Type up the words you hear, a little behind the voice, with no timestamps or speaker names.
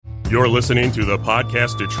You're listening to the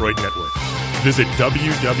Podcast Detroit Network. Visit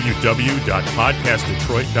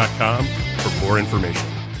www.podcastdetroit.com for more information.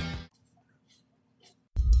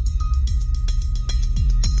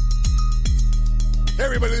 Hey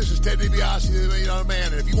everybody, this is Ted DiBiase, the $1 Million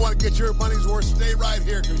Man, and if you want to get your money's worth, stay right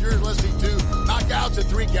here because you're listening to Knockouts and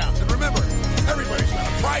Three Counts. And remember, everybody's got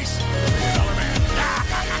a price for the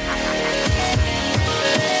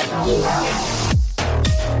 $1 Million Man.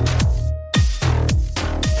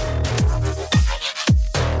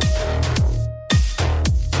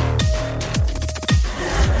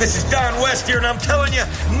 This is Don West here, and I'm telling you,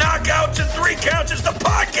 Knockouts and Three Counts is the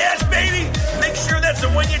podcast, baby. Make sure that's the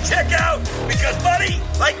one you check out, because, buddy,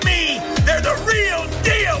 like me, they're the real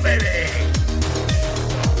deal, baby.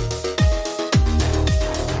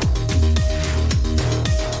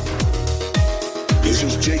 This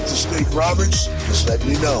is Jake the Snake Roberts. Just letting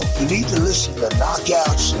you know, you need to listen to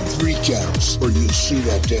Knockouts and Three Counts, or you'll see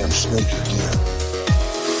that damn snake again.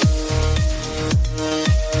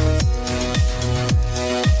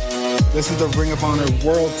 This is the Ring of Honor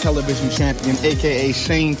World Television Champion, a.k.a.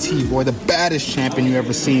 Shane T, boy, the baddest champion you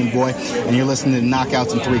ever seen, boy. And you're listening to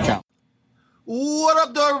Knockouts and Three Counts. What up,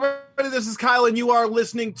 everybody? This is Kyle, and you are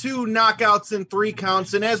listening to Knockouts and Three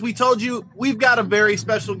Counts. And as we told you, we've got a very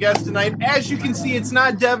special guest tonight. As you can see, it's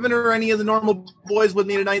not Devin or any of the normal boys with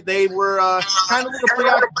me tonight. They were kind of a little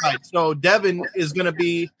preoccupied. So Devin is going to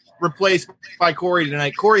be replaced by Corey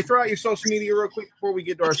tonight. Corey, throw out your social media real quick before we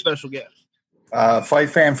get to our special guest. Fight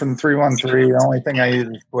fan from the 313. The only thing I use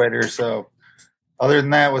is Twitter. So, other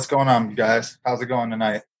than that, what's going on, guys? How's it going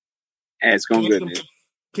tonight? Hey, it's going good, dude.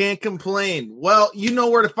 Can't complain. Well, you know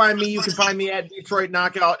where to find me. You can find me at Detroit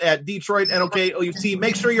Knockout, at Detroit NOKOUT.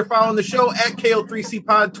 Make sure you're following the show at KO3C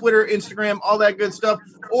Pod, Twitter, Instagram, all that good stuff.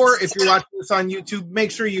 Or if you're watching this on YouTube,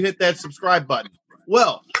 make sure you hit that subscribe button.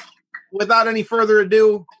 Well, without any further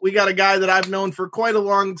ado, we got a guy that I've known for quite a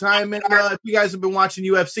long time. And if you guys have been watching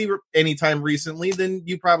UFC anytime recently, then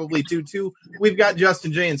you probably do too. We've got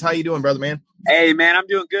Justin James. How you doing, brother, man? Hey, man, I'm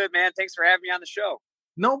doing good, man. Thanks for having me on the show.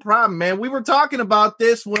 No problem, man. We were talking about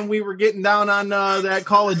this when we were getting down on that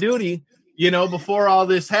Call of Duty, before all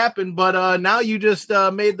this happened. But now you just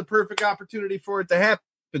made the perfect opportunity for it to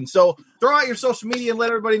happen. So throw out your social media and let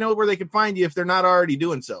everybody know where they can find you if they're not already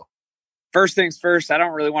doing so. First things first, I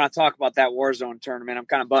don't really want to talk about that Warzone tournament. I'm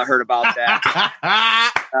kind of butthurt about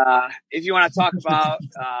that. If you want to talk about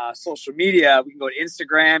social media, we can go to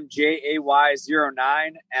Instagram,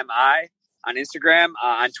 JAY09MI on Instagram.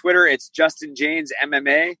 On Twitter, it's Justin James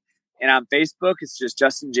MMA. And on Facebook, it's just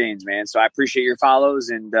Justin James, man. So I appreciate your follows,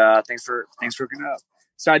 and thanks for hooking up.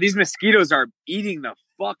 Sorry, these mosquitoes are eating the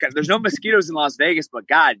fuck out. There's no mosquitoes in Las Vegas, but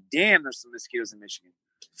god damn, there's some mosquitoes in Michigan.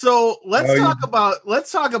 So let's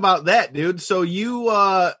talk about that, dude. So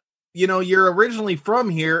you're originally from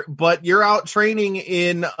here, but you're out training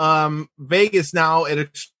in Vegas now at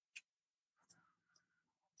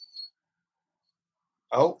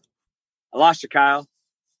Oh, I lost you, Kyle.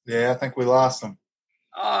 Yeah, I think we lost him.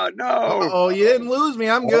 Oh no! Oh, you didn't lose me.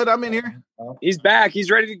 I'm good. I'm in here. He's back.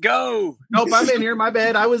 He's ready to go. Nope, I'm in here. My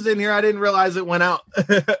bad. I was in here. I didn't realize it went out.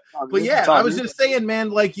 But yeah, I was just saying, man,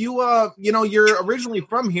 like you're originally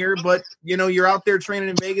from here, but you're out there training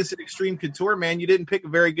in Vegas at Extreme Couture, man. You didn't pick a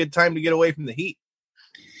very good time to get away from the heat.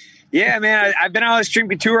 Yeah, man. I've been out at Extreme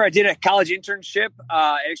Couture. I did a college internship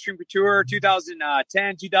at Extreme Couture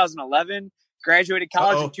 2010, 2011. Graduated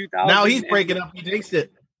college in 2000. Now he's breaking up. He jinxed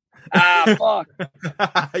it. Fuck.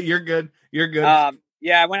 You're good.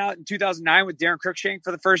 Yeah, I went out in 2009 with Darren Cruikshank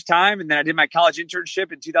for the first time, and then I did my college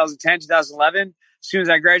internship in 2010, 2011. As soon as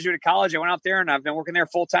I graduated college, I went out there, and I've been working there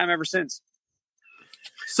full time ever since.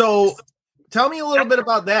 So, tell me a little bit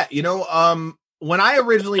about that. When I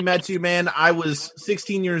originally met you, man, I was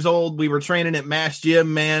 16 years old. We were training at Mass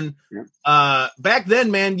Gym, man. Back then,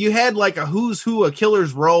 man, you had like a who's who, a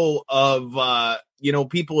killer's row of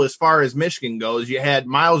people as far as Michigan goes. You had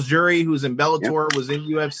Miles Jury, who's in Bellator, was in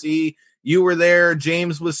UFC. You were there.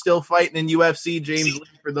 James was still fighting in UFC. James Lee,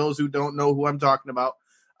 for those who don't know who I'm talking about.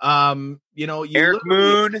 Eric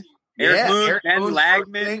Moon, Ben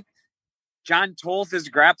Lagman, John Tolth is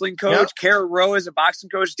a grappling coach. Kara Rowe is a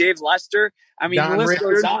boxing coach. Dave Lester. I mean, the list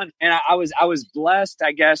goes on. And I was blessed,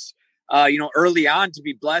 I guess, early on to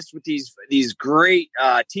be blessed with these great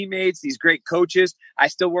teammates, these great coaches. I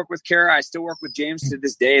still work with Kara. I still work with James to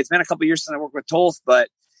this day. It's been a couple of years since I worked with Tolth, but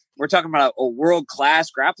we're talking about a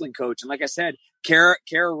world-class grappling coach. And like I said, Kara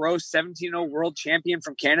Rowe, 17-0 world champion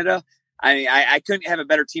from Canada. I couldn't have a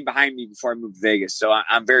better team behind me before I moved to Vegas. So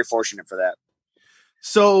I'm very fortunate for that.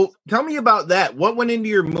 So tell me about that. What went into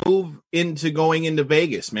your move into going into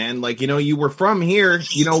Vegas, man? Like, you were from here,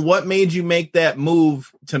 what made you make that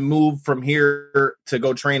move from here to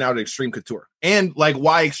go train out at Extreme Couture? And like,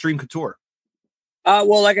 why Extreme Couture?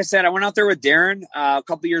 Well, like I said, I went out there with Darren a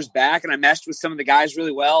couple of years back, and I meshed with some of the guys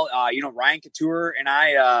really well. Ryan Couture and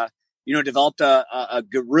I, developed a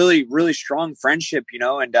good, really, really strong friendship,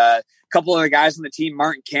 and a couple of the guys on the team,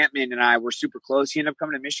 Martin Campman and I were super close. He ended up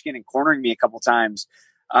coming to Michigan and cornering me a couple times,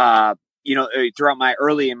 throughout my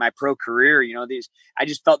early in my pro career. I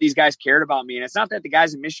just felt these guys cared about me. And it's not that the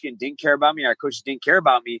guys in Michigan didn't care about me, our coaches didn't care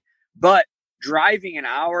about me, but driving an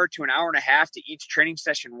hour to an hour and a half to each training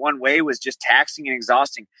session one way was just taxing and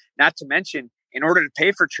exhausting. Not to mention, in order to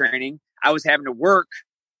pay for training, I was having to work,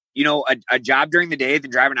 a job during the day,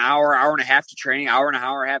 then drive an hour and a half to training, hour and a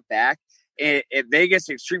half back. At Vegas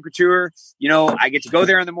Extreme Couture, I get to go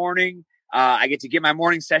there in the morning. I get to get my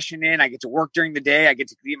morning session in. I get to work during the day. I get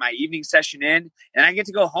to get my evening session in, and I get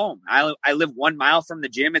to go home. I live 1 mile from the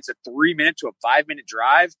gym. It's a 3-minute to a 5-minute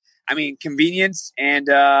drive. I mean, convenience and,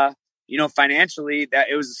 financially, that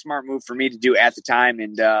it was a smart move for me to do at the time.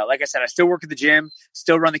 And like I said, I still work at the gym,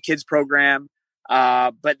 still run the kids program.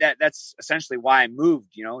 But that's essentially why I moved,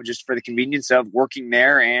 just for the convenience of working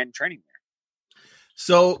there and training there.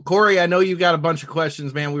 So, Corey, I know you've got a bunch of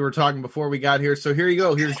questions, man. We were talking before we got here. So here you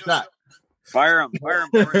go. Here's that. Fire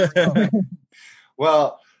them.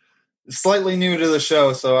 Well, slightly new to the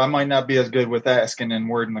show, so I might not be as good with asking and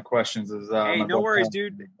wording the questions as hey, no worries,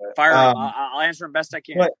 dude. Fire them. I'll answer them best I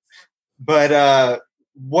can. But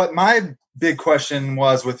what my big question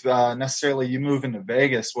was with necessarily you moving to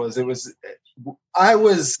Vegas I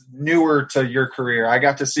was newer to your career. I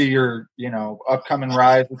got to see your, upcoming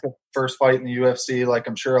rise with the first fight in the UFC, like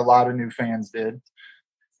I'm sure a lot of new fans did.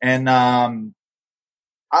 And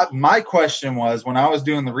my question was, when I was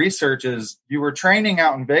doing the research, is you were training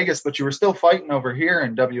out in Vegas, but you were still fighting over here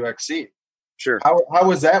in WXC. Sure. How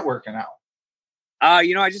was that working out?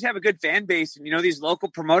 I just have a good fan base, and these local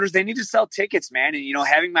promoters, they need to sell tickets, man. And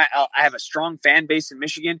I have a strong fan base in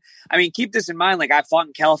Michigan. I mean, keep this in mind. Like, I fought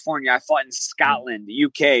in California, I fought in Scotland, the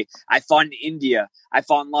UK, I fought in India, I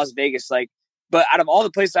fought in Las Vegas. But out of all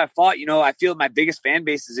the places I fought, I feel my biggest fan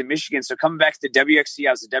base is in Michigan. So coming back to the WXC,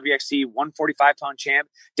 I was a WXC 145-pound champ,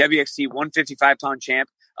 WXC 155-pound champ.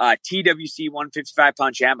 TWC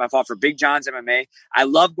 155-pound champ. I fought for Big John's MMA. I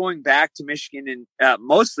love going back to Michigan, and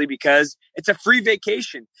mostly because it's a free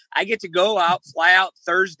vacation. I get to fly out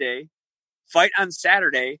Thursday, fight on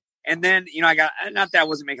Saturday, and then I got, not that I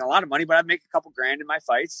wasn't making a lot of money, but I'd make a couple grand in my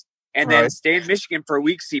fights, and then stay in Michigan for a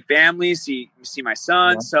week, see family, see my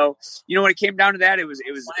son. Yeah. So when it came down to that, it was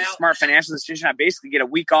a smart financial decision. I basically get a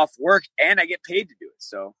week off work, and I get paid to do it.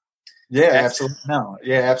 So. Yeah, absolutely. No,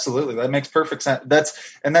 yeah, absolutely. That makes perfect sense.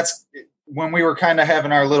 That's when we were kind of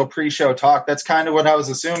having our little pre-show talk. That's kind of what I was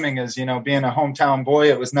assuming is, being a hometown boy,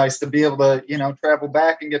 it was nice to be able to, travel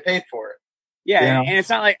back and get paid for it. Yeah. And it's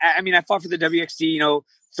not like, I fought for the WXC,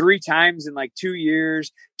 3 times in like 2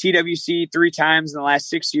 years, TWC 3 times in the last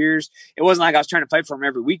 6 years. It wasn't like I was trying to fight for them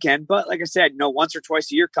every weekend, but like I said, once or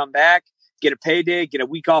twice a year, come back, get a payday, get a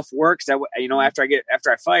week off work. So, after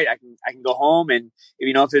I fight, I can go home, and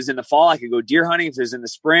if it was in the fall, I could go deer hunting. If it was in the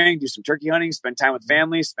spring, do some turkey hunting, spend time with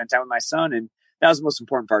family, spend time with my son. And that was the most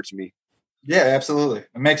important part to me. Yeah, absolutely.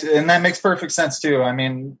 That makes perfect sense too. I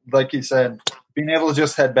mean, like you said, being able to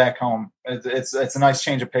just head back home, it's a nice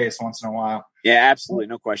change of pace once in a while. Yeah, absolutely.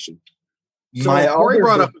 No question. So my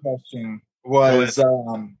other question was,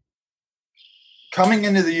 coming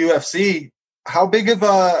into the UFC, how big of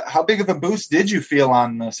a boost did you feel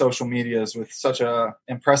on the social medias with such a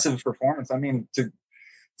impressive performance? I mean, to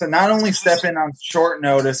not only step in on short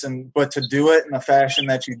notice but to do it in the fashion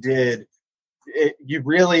that you did, you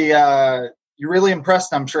really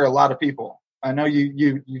impressed, I'm sure, a lot of people. I know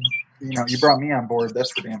you brought me on board.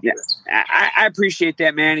 That's for damn sure. Yeah, I appreciate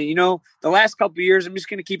that, man. And the last couple of years, I'm just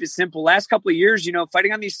going to keep it simple. Last couple of years,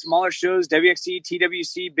 fighting on these smaller shows, WXC,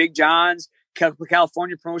 TWC, Big John's,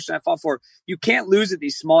 California promotion I fought for, you can't lose at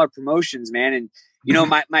these smaller promotions, man. And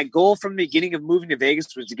my goal from the beginning of moving to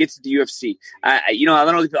Vegas was to get to the UFC. I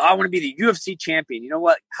want to be the UFC champion. You know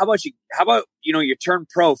what? How about you turn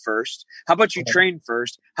pro first? How about you train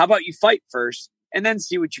first? How about you fight first? And then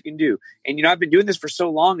see what you can do. And, I've been doing this for so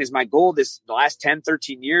long, as my goal the last 10,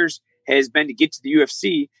 13 years has been to get to the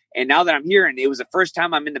UFC. And now that I'm here, and it was the first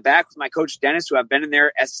time I'm in the back with my coach, Dennis, who I've been in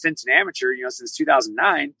there since an amateur, since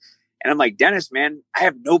 2009. And I'm like, Dennis, man, I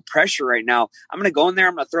have no pressure right now. I'm going to go in there.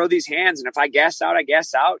 I'm going to throw these hands. And if I gas out, I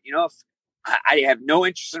gas out. If I have no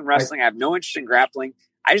interest in wrestling, I have no interest in grappling.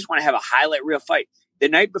 I just want to have a highlight reel fight. The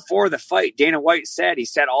night before the fight, Dana White said, he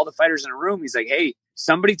sat all the fighters in a room. He's like, hey,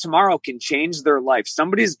 somebody tomorrow can change their life.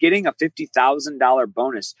 Somebody's getting a $50,000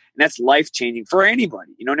 bonus, and that's life changing for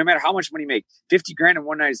anybody. You know, no matter how much money you make, 50 grand in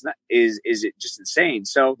one night is just insane.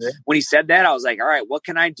 So when he said that, I was like, all right, what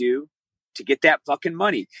can I do to get that fucking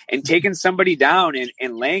money? And taking somebody down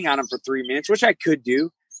and laying on them for 3 minutes, which I could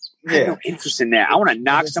do. I have no interest in that. I want to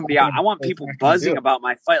knock somebody out. I want people buzzing about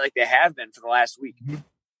my fight like they have been for the last week.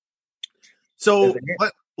 So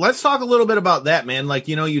let's talk a little bit about that, man. Like,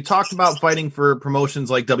 you know, you talked about fighting for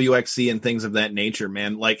promotions like WXC and things of that nature,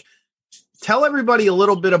 man. Like, tell everybody a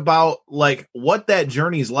little bit about like what that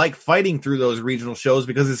journey's like fighting through those regional shows,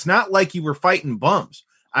 because it's not like you were fighting bums.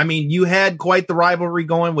 I mean, you had quite the rivalry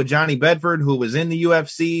going with Johnny Bedford, who was in the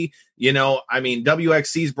UFC. You know, I mean,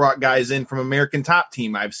 WXC's brought guys in from American Top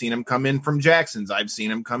Team. I've seen them come in from Jackson's. I've seen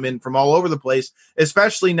them come in from all over the place,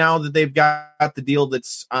 especially now that they've got the deal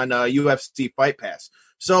that's on UFC Fight Pass.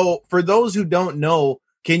 So for those who don't know,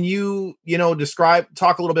 can you,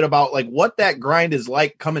 talk a little bit about like what that grind is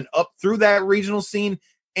like coming up through that regional scene,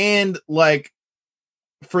 and like,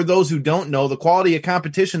 for those who don't know, the quality of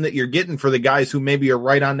competition that you're getting for the guys who maybe are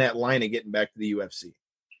right on that line of getting back to the UFC.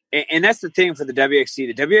 And that's the thing for the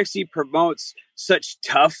WXC. The WXC promotes such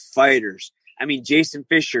tough fighters. I mean, Jason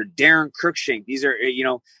Fisher, Darren Cruikshank, these are,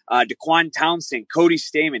 Daquan Townsend, Cody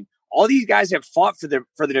Stamen. All these guys have fought for the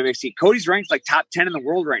WXC. Cody's ranked like top 10 in the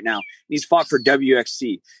world right now. He's fought for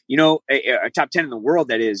WXC. You know, a top 10 in the world,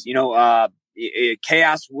 that is. You know,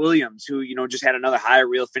 Chaos Williams, who, just had another high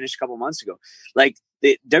reel finish a couple months ago. Like,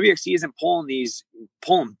 the WXC isn't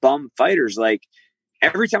pulling bum fighters. Like,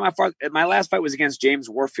 every time I fought, my last fight was against James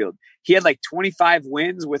Warfield. He had like 25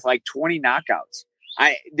 wins with like 20 knockouts.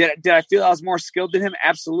 Did I feel I was more skilled than him?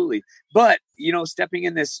 Absolutely. But, stepping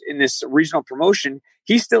in this regional promotion,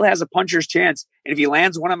 he still has a puncher's chance. And if he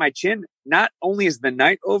lands one on my chin, not only is the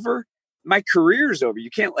night over, my career's over. You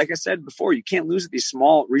can't, like I said before, you can't lose at these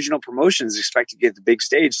small regional promotions, expect to get the big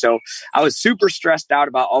stage. So I was super stressed out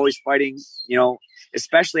about always fighting,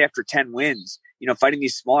 especially after 10 wins, fighting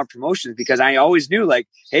these smaller promotions, because I always knew, like,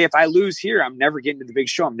 hey, if I lose here, I'm never getting to the big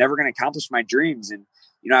show. I'm never going to accomplish my dreams. And,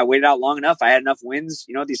 I waited out long enough. I had enough wins,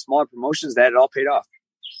 these smaller promotions, that it all paid off.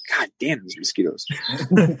 God damn, these mosquitoes.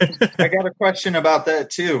 I got a question about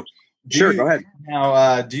that too. Sure, go ahead.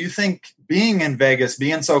 Now, do you think being in Vegas,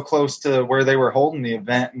 being so close to where they were holding the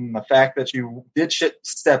event, and the fact that you did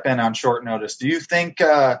step in on short notice, do you think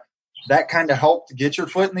that kind of helped get your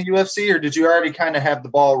foot in the UFC, or did you already kind of have the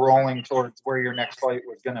ball rolling towards where your next fight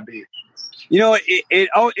was going to be?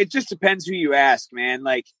 It just depends who you ask, man.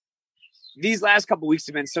 Like, these last couple of weeks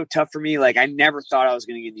have been so tough for me. Like, I never thought I was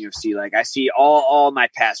going to get in the UFC. Like, I see all my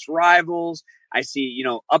past rivals. I see,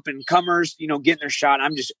 up and comers, getting their shot.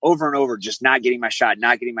 I'm just over and over, just not getting my shot.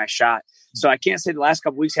 So I can't say the last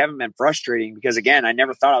couple of weeks haven't been frustrating, because again, I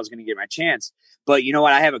never thought I was going to get my chance. But you know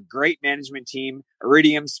what? I have a great management team,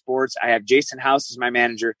 Iridium Sports. I have Jason House as my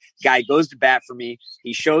manager. Guy goes to bat for me.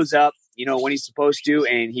 He shows up, when he's supposed to,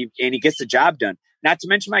 and he gets the job done. Not to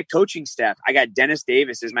mention my coaching staff. I got Dennis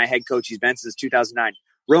Davis as my head coach. He's been since 2009.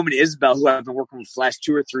 Roman Isbell, who I've been working with for the last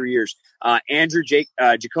 2 or 3 years. Andrew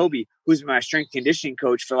Jacoby, who's been my strength conditioning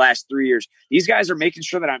coach for the last 3 years. These guys are making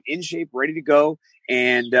sure that I'm in shape, ready to go,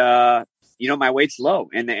 and my weight's low,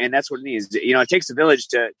 and that's what it needs. It takes a village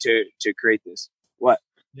to create this. What?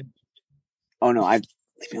 Oh no, leave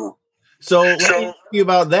me alone. So let me ask you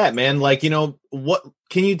about that, man. Like, what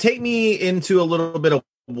can you take me into a little bit of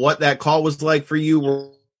what that call was like for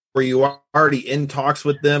you? Were you already in talks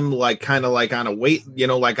with them, like kind of like on a wait,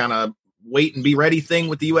 like on a wait and be ready thing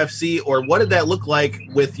with the UFC, or what did that look like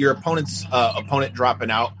with your opponent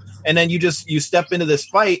dropping out? And then you step into this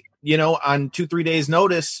fight, on 2-3 days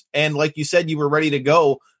notice. And like you said, you were ready to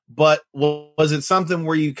go, but was it something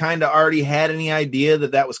where you kind of already had any idea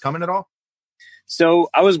that was coming at all? So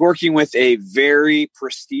I was working with a very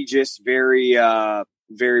prestigious, very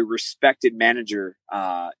respected manager,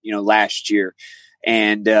 last year.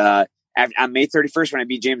 And on May 31st, when I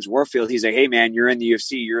beat James Warfield, he's like, "Hey man, you're in the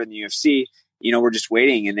UFC. We're just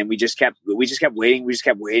waiting." And then we just kept waiting.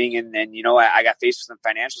 And then, I got faced with some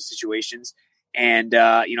financial situations, and,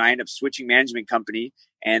 I ended up switching management company.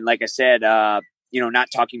 And like I said, not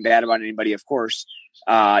talking bad about anybody, of course,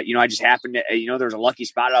 I just happened to, there was a lucky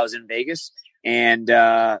spot. I was in Vegas, and,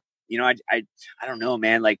 I don't know,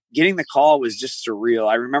 man, like getting the call was just surreal.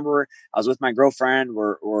 I remember I was with my girlfriend.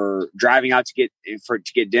 We're driving out to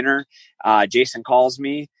get dinner. Jason calls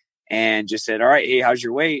me and just said, "All right, hey, how's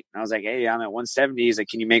your weight?" And I was like, "Hey, I'm at 170. He's like,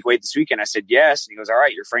 "Can you make weight this weekend?" I said, "Yes." And he goes, "All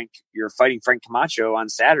right, you're fighting Frank Camacho on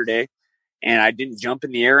Saturday." And I didn't jump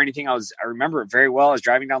in the air or anything. I remember it very well. I was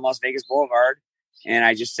driving down Las Vegas Boulevard, and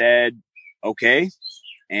I just said, "Okay,"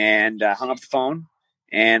 and hung up the phone.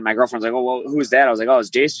 And my girlfriend's like, oh, well, who's that? I was like, oh, it's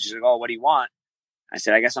Jason. She's like, oh, what do you want? I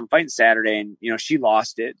said, I guess I'm fighting Saturday. And, she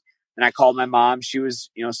lost it. And I called my mom. She was,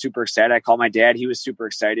 super excited. I called my dad. He was super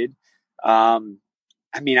excited.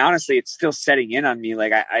 Honestly, it's still setting in on me.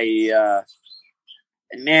 Like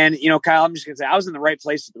man, Kyle, I'm just going to say I was in the right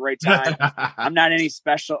place at the right time. I'm not any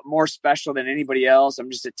more special than anybody else.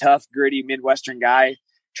 I'm just a tough, gritty Midwestern guy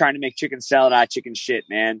trying to make chicken salad out of chicken shit,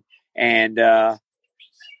 man. And I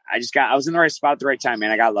was in the right spot at the right time,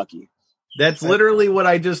 man. I got lucky. That's literally what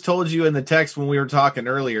I just told you in the text when we were talking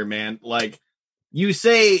earlier, man. Like, you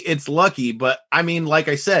say it's lucky, but like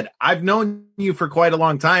I said, I've known you for quite a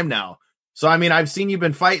long time now. So, I've seen you've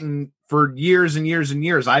been fighting for years and years and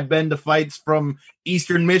years. I've been to fights from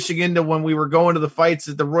Eastern Michigan to when we were going to the fights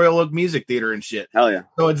at the Royal Oak Music Theater and shit. Hell yeah.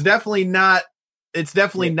 So it's definitely not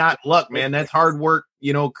luck, man. That's hard work,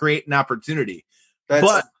 creating opportunity.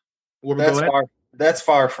 That's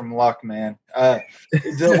far from luck, man.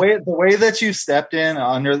 The way that you stepped in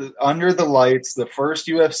under the lights, the first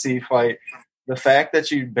UFC fight, the fact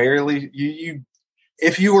that you barely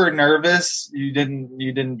if you were nervous, you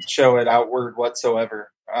didn't show it outward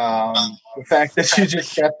whatsoever. The fact that you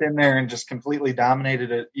just stepped in there and just completely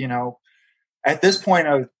dominated it, at this point,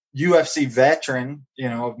 a UFC veteran,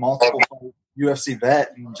 of multiple UFC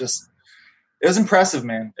vet, and just it was impressive,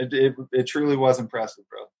 man. It truly was impressive,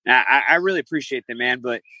 bro. I really appreciate that, man.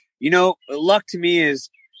 But luck to me is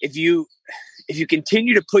if you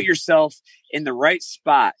continue to put yourself in the right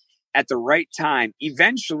spot at the right time,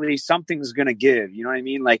 eventually something's going to give. You know what I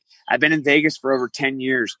mean? Like, I've been in Vegas for over 10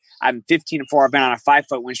 years. I'm 15-4. I've been on a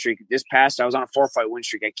 5-fight win streak. This past, I was on a 4-fight win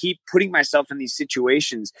streak. I keep putting myself in these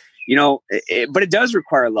situations, but it does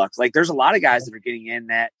require luck. Like, there's a lot of guys that are getting in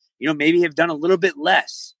that, maybe have done a little bit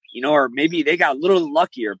less, or maybe they got a little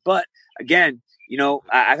luckier. But again,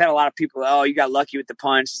 I've had a lot of people, oh, you got lucky with the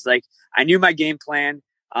punch. It's like, I knew my game plan.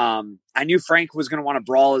 I knew Frank was going to want to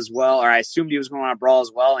brawl as well, or I assumed he was going to want to brawl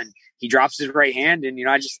as well. And he drops his right hand. And,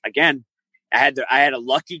 I had a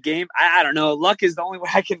lucky game. I don't know. Luck is the only way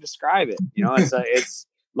I can describe it.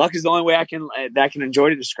 Luck is the only way I can enjoy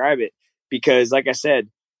to describe it, because like I said,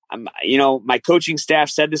 my coaching staff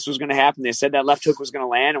said this was going to happen. They said that left hook was going to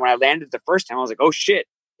land. And when I landed the first time, I was like, oh shit,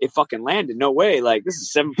 it fucking landed. No way. Like, this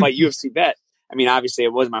is a 7-fight UFC bet. Obviously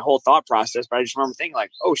it wasn't my whole thought process, but I just remember thinking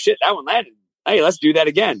like, oh shit, that one landed. Hey, let's do that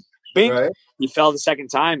again. Bing. Right. He fell the second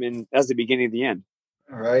time, and that's the beginning of the end.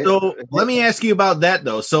 All right. So let me ask you about that,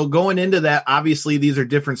 though. So going into that, obviously these are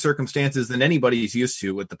different circumstances than anybody's used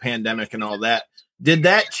to with the pandemic and all that. Did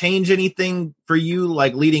that change anything for you,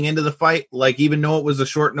 like leading into the fight? Like, even though it was a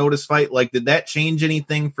short notice fight, like, did that change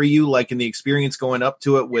anything for you, like in the experience going up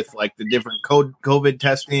to it with like the different COVID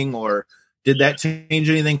testing, or did that change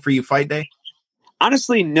anything for you fight day?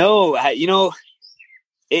 Honestly, no.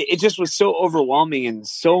 It just was so overwhelming and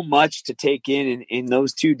so much to take in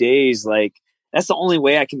those 2 days. Like, that's the only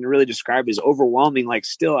way I can really describe it, is overwhelming. Like,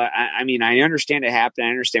 still, I understand it happened.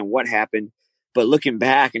 I understand what happened, but looking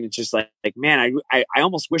back, and it's just like man, I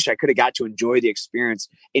almost wish I could have got to enjoy the experience,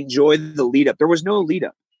 enjoy the lead up. There was no lead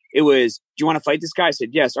up. It was, do you want to fight this guy? I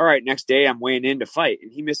said, yes. All right. Next day I'm weighing in to fight, and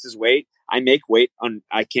he missed his weight. I make weight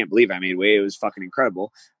I can't believe I made weight. It was fucking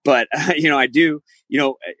incredible. But I do,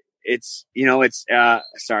 it's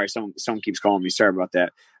sorry, someone keeps calling me. Sorry about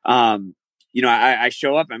that. I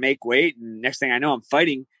show up, I make weight, and next thing I know, I'm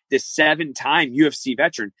fighting this 7-time UFC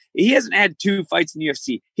veteran. He hasn't had 2 fights in the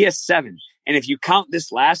UFC. He has 7. And if you count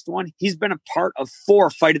this last one, he's been a part of 4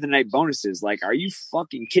 fight of the night bonuses. Like, are you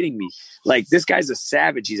fucking kidding me? Like, this guy's a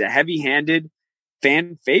savage. He's a heavy-handed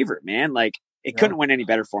fan favorite, man. Like, it couldn't win any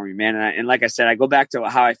better for me, man. And like I said, I go back to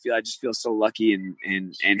how I feel. I just feel so lucky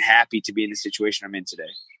and happy to be in the situation I'm in today.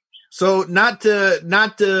 So not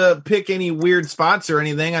to pick any weird spots or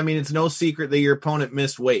anything. It's no secret that your opponent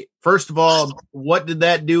missed weight. First of all, what did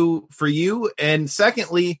that do for you? And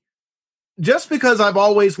secondly, just because I've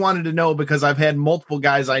always wanted to know, because I've had multiple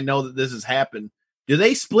guys I know that this has happened, do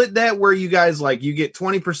they split that where you guys, like, you get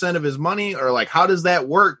 20% of his money, or like, how does that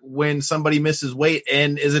work when somebody misses weight?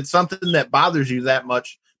 And is it something that bothers you that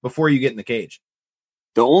much before you get in the cage?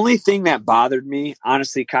 The only thing that bothered me,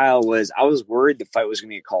 honestly, Kyle, was I was worried the fight was going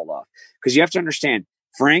to get called off, because you have to understand,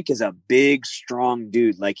 Frank is a big, strong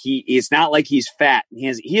dude. Like, it's not like he's fat.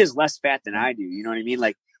 He has less fat than I do. You know what I mean?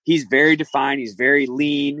 Like, he's very defined. He's very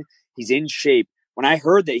lean. He's in shape. When I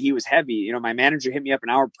heard that he was heavy, my manager hit me up an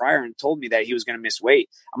hour prior and told me that he was going to miss weight.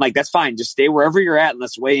 I'm like, that's fine. Just stay wherever you're at and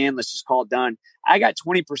let's weigh in. Let's just call it done. I got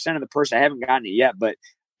 20% of the purse. I haven't gotten it yet, but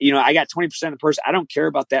I got 20% of the purse. I don't care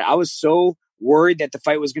about that. I was so worried that the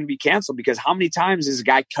fight was going to be canceled, because how many times is a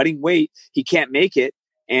guy cutting weight, he can't make it,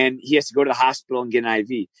 and he has to go to the hospital and get an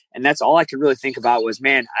IV. And that's all I could really think about was,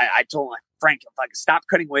 man, I told him, Frank, if I could stop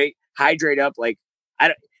cutting weight, hydrate up,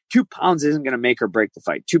 2 pounds isn't going to make or break the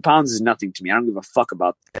fight. 2 pounds is nothing to me. I don't give a fuck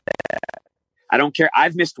about that. I don't care.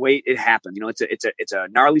 I've missed weight. It happened. It's a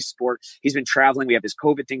gnarly sport. He's been traveling. We have this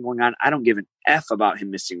COVID thing going on. I don't give an F about him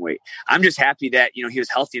missing weight. I'm just happy that, he was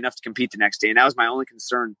healthy enough to compete the next day. And that was my only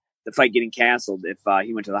concern, the fight getting canceled if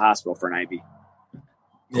he went to the hospital for an IV.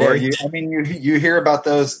 Yeah, you hear about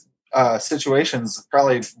those situations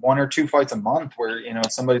probably 1 or 2 fights a month where,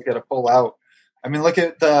 somebody's got to pull out. I mean, look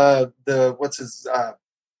at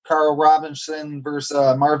Carl Robinson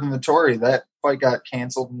versus Marvin Vettori. That fight got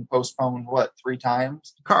canceled and postponed, 3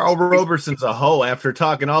 times? Carl Roberson's a hoe after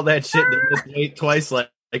talking all that shit to miss weight twice like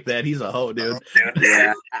that. He's a hoe, dude.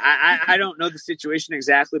 Yeah. I don't know the situation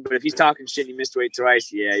exactly, but if he's talking shit and he missed weight twice,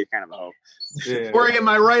 yeah, you're kind of a hoe. Yeah. Corey, am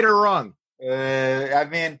I right or wrong?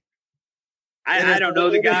 I don't know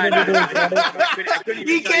the guy.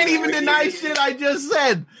 He can't even deny shit I just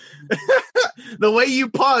said. The way you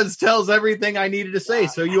pause tells everything I needed to say,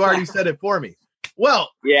 so you already said it for me. Well,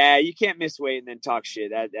 yeah, you can't miss weight and then talk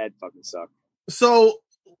shit. That fucking sucks. So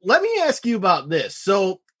let me ask you about this.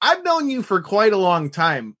 So I've known you for quite a long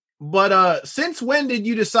time, but since when did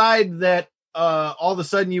you decide that all of a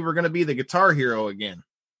sudden you were going to be the Guitar Hero again?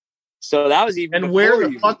 So that was even. And where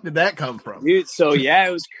the fuck did that come from? Dude, so yeah,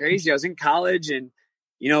 it was crazy. I was in college, and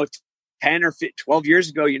 10 or 12 years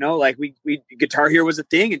ago, we Guitar Hero was a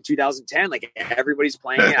thing in 2010. Like everybody's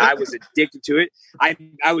playing it. I was addicted to it.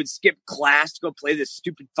 I would skip class to go play this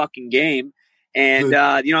stupid fucking game. And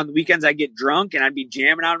on the weekends I'd get drunk and I'd be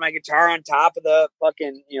jamming out my guitar on top of the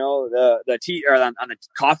fucking, the tea or on the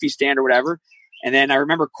coffee stand or whatever. And then I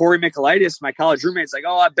remember Corey Michaelitis, my college roommate's like,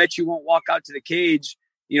 "Oh, I bet you won't walk out to the cage,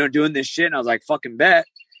 doing this shit." And I was like, "Fucking bet."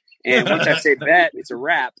 And once I say bet, it's a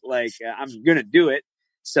wrap. Like I'm going to do it.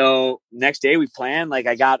 So next day we planned,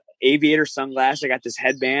 I got aviator sunglasses. I got this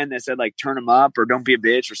headband that said turn them up or don't be a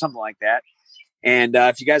bitch or something like that. And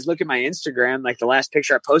if you guys look at my Instagram, the last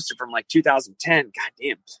picture I posted from 2010,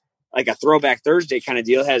 goddamn, a throwback Thursday kind of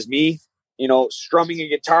deal, has me, strumming a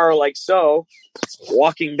guitar like so,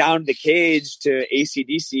 walking down the cage to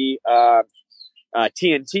AC/DC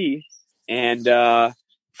TNT. And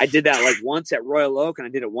I did that once at Royal Oak, and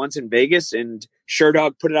I did it once in Vegas, and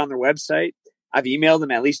SureDog put it on their website. I've emailed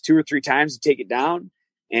them at least 2 or 3 times to take it down,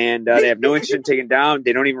 and they have no interest in taking it down.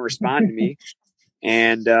 They don't even respond to me.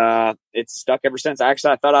 And it's stuck ever since. I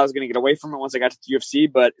thought I was going to get away from it once I got to the UFC,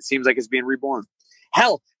 but it seems like it's being reborn.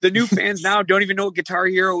 Hell, the new fans now don't even know what Guitar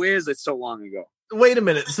Hero is. It's so long ago. Wait a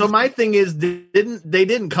minute. So my thing is,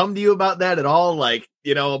 didn't come to you about that at all?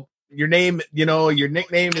 Your name, your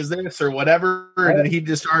nickname is this or whatever, and then he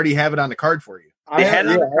just already have it on the card for you.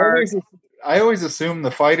 I always assume the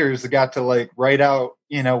fighters got to write out,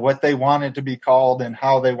 what they wanted to be called and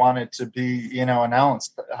how they wanted to be,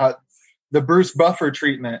 announced. The Bruce Buffer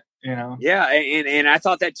treatment, Yeah, and I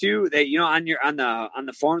thought that too. That on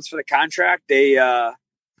the forms for the contract, they'd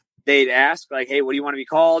ask "Hey, what do you want to be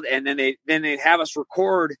called?" And then they'd have us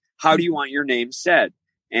record, "How do you want your name said?"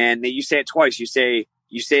 And you say it twice. You say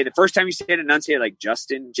the first time you say it, enunciate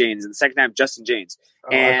Justin James, and the second time Justin James.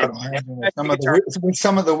 And some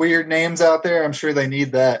of the weird names out there, I'm sure they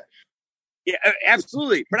need that. Yeah,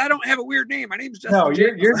 absolutely. But I don't have a weird name. My name's Justin. No,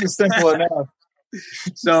 James. Yours is simple enough.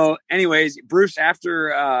 So, anyways, Bruce, after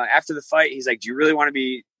the fight, he's like, "Do you really want to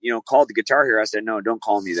be, called the Guitar Hero?" I said, "No, don't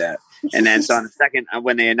call me that." And then, so on the second,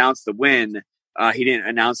 when they announced the win, he didn't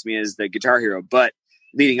announce me as the Guitar Hero. But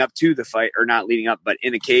leading up to the fight, or not leading up, but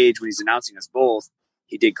in the cage when he's announcing us both,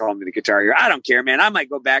 he did call me the Guitar Hero. I don't care, man. I might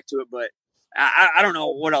go back to it, but I don't know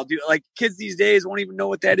what I'll do. Kids these days won't even know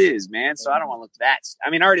what that is, man. So I don't want to look that. I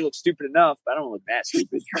mean, I already look stupid enough, but I don't want to look that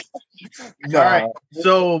stupid. All right.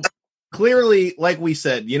 So clearly, like we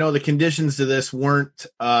said, the conditions to this weren't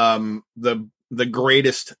the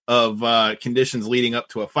greatest of conditions leading up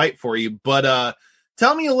to a fight for you. But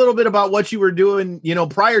tell me a little bit about what you were doing,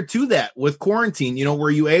 prior to that with quarantine.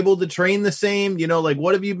 Were you able to train the same?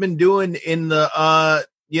 What have you been doing in the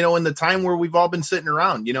in the time where we've all been sitting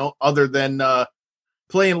around, other than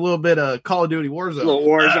playing a little bit of Call of Duty Warzone? A little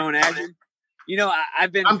Warzone action.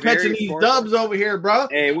 I'm catching these dubs over here, bro.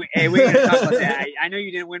 Hey, we ain't gonna talk about that. I know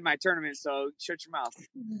you didn't win my tournament, so shut your mouth.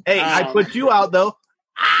 Hey, I put you out though.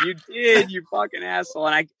 You did, you fucking asshole.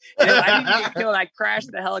 And I didn't get killed. I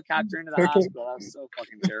crashed the helicopter into the hospital. That was so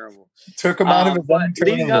fucking terrible. Took him out of his own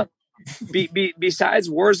tournament. Besides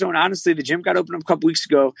Warzone, honestly, the gym got opened up a couple weeks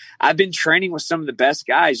ago. I've been training with some of the best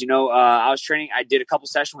guys. I was training. I did a couple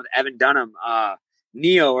sessions with Evan Dunham.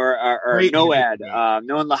 Neo or Noad,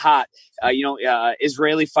 Noam Lahat,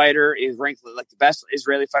 Israeli fighter, is ranked like the best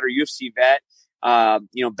Israeli fighter, UFC vet.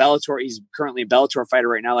 Bellator, he's currently a Bellator fighter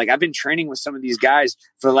right now. Like, I've been training with some of these guys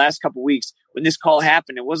for the last couple of weeks. When this call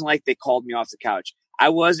happened, it wasn't like they called me off the couch.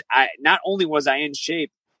 Not only was I in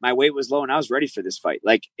shape, my weight was low and I was ready for this fight.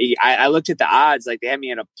 Like, I looked at the odds, like they had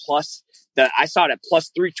me at I saw it at plus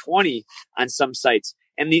 320 on some sites.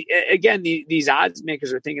 And these odds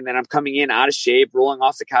makers are thinking that I'm coming in out of shape, rolling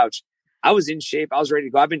off the couch. I was in shape. I was ready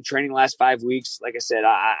to go. I've been training the last 5 weeks. Like I said,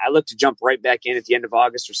 I look to jump right back in at the end of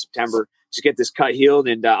August or September to get this cut healed,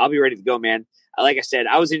 and I'll be ready to go, man. Like I said,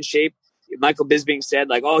 I was in shape. Michael Bisping said,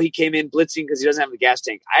 like, oh, he came in blitzing because he doesn't have a gas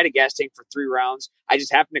tank. I had a gas tank for 3 rounds. I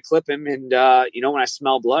just happened to clip him, and when I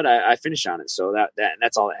smell blood, I finish on it. So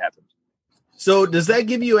that's all that happened. So does that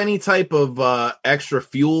give you any type of extra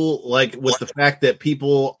fuel, like with the fact that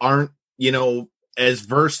people aren't, as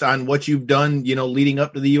versed on what you've done, leading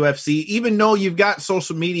up to the UFC, even though you've got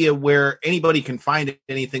social media where anybody can find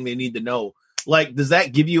anything they need to know? Like, does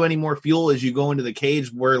that give you any more fuel as you go into the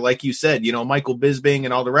cage where, like you said, Michael Bisping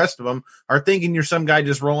and all the rest of them are thinking you're some guy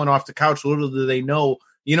just rolling off the couch? Little do they know,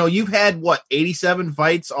 you've had 87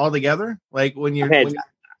 fights altogether. Like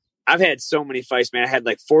I've had so many fights, man. I had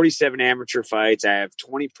like 47 amateur fights. I have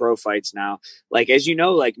 20 pro fights now. Like, as you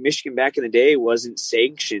know, like Michigan back in the day wasn't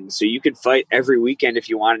sanctioned. So you could fight every weekend if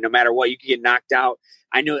you wanted, no matter what. You could get knocked out.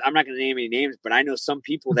 I know I'm not going to name any names, but I know some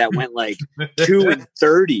people that went like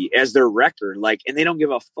 2-30 as their record, like, and they don't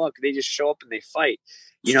give a fuck. They just show up and they fight,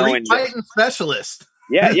 and fighting specialist.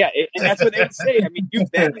 Yeah. And that's what they would say. I mean,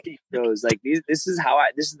 you've been to these shows. Like, this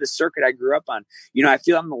is the circuit I grew up on. I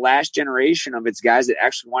feel I'm the last generation of its guys that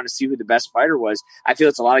actually want to see who the best fighter was. I feel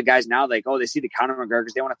it's a lot of guys now, like, oh, they see the Conor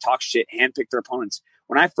McGregors, they want to talk shit, handpick their opponents.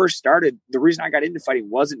 When I first started, the reason I got into fighting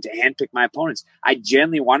wasn't to handpick my opponents. I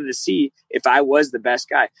genuinely wanted to see if I was the best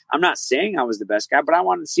guy. I'm not saying I was the best guy, but I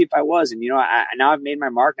wanted to see if I was. And, now I've made my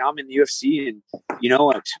mark. Now I'm in the UFC, and,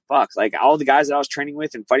 like all the guys that I was training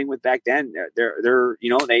with and fighting with back then, they're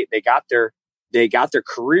they got their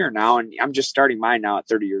career now, and I'm just starting mine now at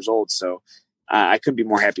 30 years old. So I couldn't be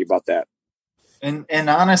more happy about that. And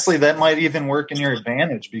honestly, that might even work in your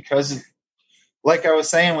advantage because, like I was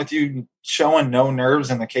saying, with you showing no nerves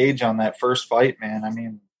in the cage on that first fight, man. I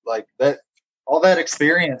mean, like that, all that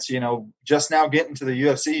experience, just now getting to the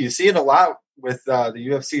UFC, you see it a lot with the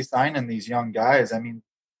UFC signing these young guys. I mean,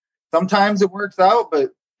 sometimes it works out,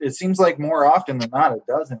 but it seems like more often than not, it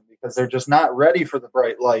doesn't, because they're just not ready for the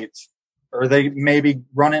bright lights, or they maybe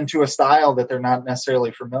run into a style that they're not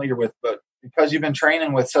necessarily familiar with. But because you've been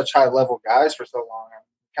training with such high level guys for so long,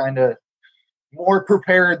 I'm kind of more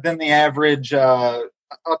prepared than the average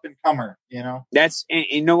up and comer, That's, and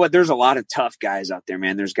you know what? There's a lot of tough guys out there,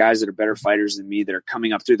 man. There's guys that are better fighters than me that are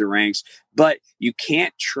coming up through the ranks, but you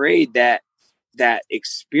can't trade that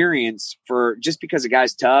experience for just because a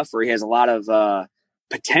guy's tough or he has a lot of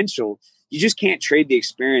potential. You just can't trade the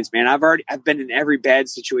experience, man. I've been in every bad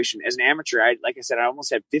situation as an amateur. Like I said, I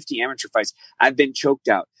almost had 50 amateur fights. I've been choked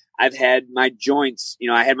out. I've had my joints,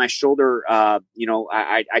 I had my shoulder, I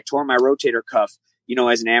tore my rotator cuff,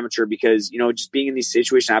 as an amateur because, just being in these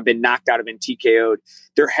situations, I've been knocked out, I've been TKO'd.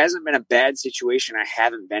 There hasn't been a bad situation I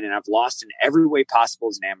haven't been in. I've lost in every way possible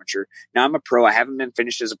as an amateur. Now I'm a pro. I haven't been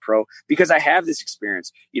finished as a pro because I have this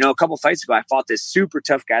experience. A couple fights ago, I fought this super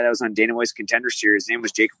tough guy that was on Dana White's Contender Series. His name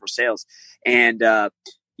was Jacob Rosales. And,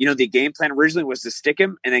 the game plan originally was to stick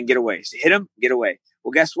him and then get away. So hit him, get away.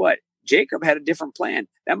 Well, guess what? Jacob had a different plan.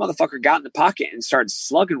 That motherfucker got in the pocket and started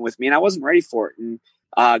slugging with me, and I wasn't ready for it. And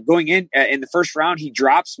going in the first round, he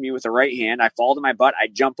drops me with the right hand. I fall to my butt. I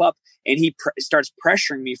jump up, and he starts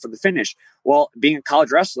pressuring me for the finish. Well, being a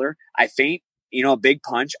college wrestler, I feint, a big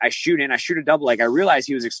punch. I shoot a double leg. I realized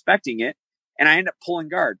he was expecting it, and I end up pulling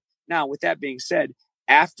guard. Now, with that being said,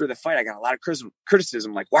 after the fight, I got a lot of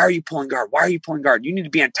criticism. Like, why are you pulling guard? Why are you pulling guard? You need to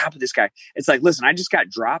be on top of this guy. It's like, listen, I just got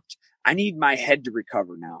dropped. I need my head to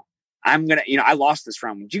recover now. I'm going to, I lost this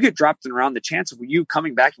round. When you get dropped in a round, the chance of you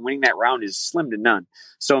coming back and winning that round is slim to none.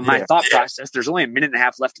 So my thought process, there's only a minute and a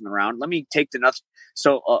half left in the round. Let me take the nuts.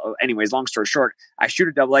 So anyways, long story short, I shoot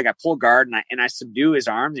a double leg, I pull guard, and I subdue his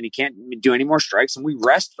arms, and he can't do any more strikes, and we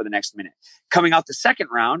rest for the next minute. Coming out the second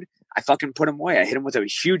round, I fucking put him away. I hit him with a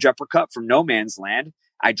huge uppercut from no man's land.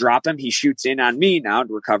 I drop him. He shoots in on me now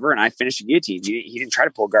to recover, and I finish the guillotine. He didn't try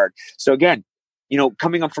to pull guard. So again,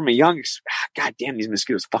 coming up from a young, God damn, these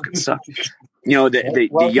mosquitoes fucking suck.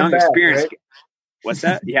 The young experience. Right? What's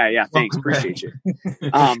that? Yeah. Thanks. Appreciate you.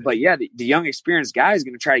 But yeah, the young experienced guy is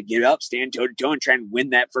going to try to get up, stand toe to toe, and try and win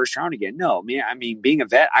that first round again. No, man. I mean, being a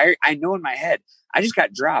vet, I know in my head, I just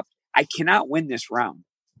got dropped. I cannot win this round.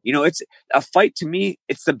 It's a fight to me.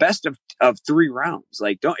 It's the best of 3 rounds.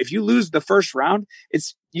 Like, if you lose the first round,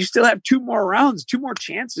 you still have 2 more rounds, 2 more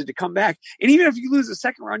chances to come back. And even if you lose the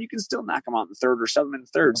second round, you can still knock them out in the third or 7 in the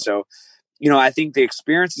third. So, I think the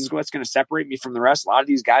experience is what's going to separate me from the rest. A lot of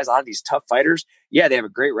these guys, a lot of these tough fighters, yeah, they have a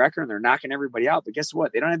great record and they're knocking everybody out. But guess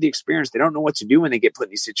what? They don't have the experience. They don't know what to do when they get put in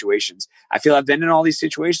these situations. I feel I've been in all these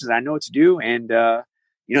situations. I know what to do. And,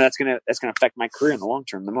 that's going to affect my career in the long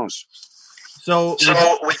term the most. So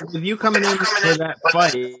with you coming in for that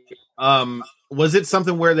fight, was it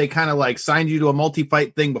something where they kind of like signed you to a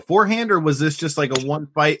multi-fight thing beforehand, or was this just like a one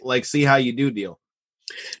fight, like see how you do deal?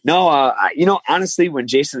 No, honestly, when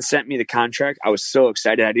Jason sent me the contract, I was so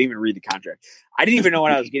excited. I didn't even read the contract. I didn't even know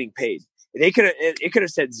what I was getting paid. It could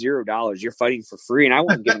have said $0. You're fighting for free, and I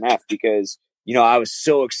wouldn't give an F because I was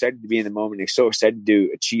so excited to be in the moment and so excited to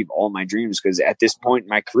achieve all my dreams. Because at this point in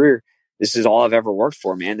my career, this is all I've ever worked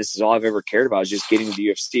for, man. This is all I've ever cared about is just getting to the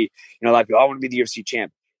UFC. A lot of people, I want to be the UFC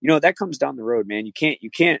champ. That comes down the road, man. You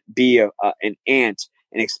can't be an ant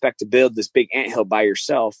and expect to build this big anthill by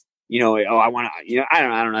yourself. I want to, I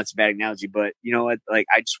don't know. That's a bad analogy, but like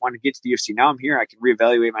I just want to get to the UFC. Now I'm here. I can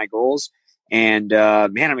reevaluate my goals, and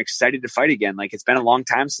man, I'm excited to fight again. Like it's been a long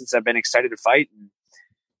time since I've been excited to fight. And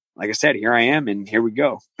like I said, here I am, and here we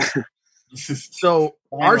go. So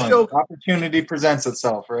our show opportunity presents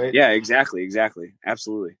itself, right? Yeah, exactly,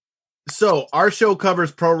 absolutely. So our show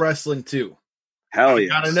covers pro wrestling too. Hell yeah!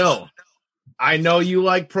 Gotta know. I know you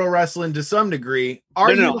like pro wrestling to some degree.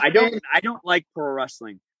 No, I don't like pro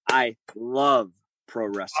wrestling. I love pro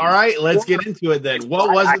wrestling. All right, let's get into it then.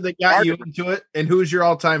 What was it that got you into it, and who's your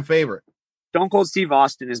all-time favorite? Stone Cold Steve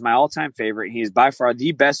Austin is my all-time favorite. He is by far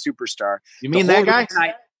the best superstar. You mean that guy?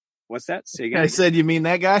 What's that? Say again. I said, you mean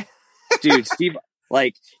that guy? Dude, Steve,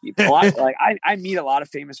 I meet a lot of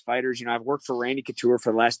famous fighters. I've worked for Randy Couture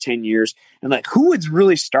for the last 10 years. And who would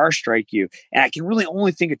really starstrike you? And I can really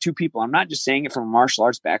only think of 2 people. I'm not just saying it from a martial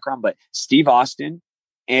arts background, but Steve Austin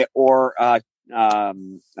or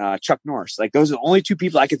Chuck Norris. Those are the only 2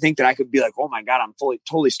 people I could think that I could be like, oh my God, I'm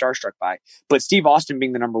totally starstruck by. But Steve Austin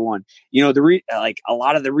being the number one, a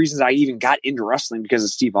lot of the reasons I even got into wrestling because of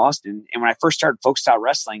Steve Austin. And when I first started folk style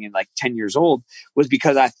wrestling at 10 years old was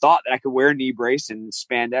because I thought that I could wear a knee brace and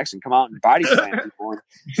spandex and come out and body slam people.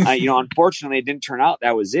 And, unfortunately it didn't turn out.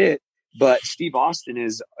 That was it. But Steve Austin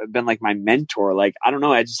has been my mentor. I don't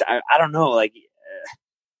know. I don't know.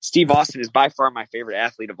 Steve Austin is by far my favorite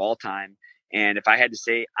athlete of all time. And if I had to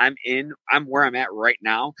say I'm where I'm at right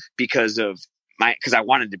now because I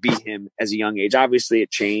wanted to be him as a young age. Obviously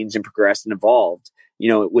it changed and progressed and evolved,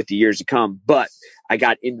 with the years to come, but I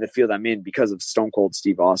got into the field I'm in because of Stone Cold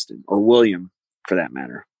Steve Austin or William for that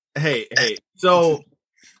matter. Hey. So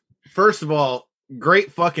first of all,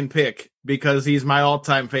 great fucking pick because he's my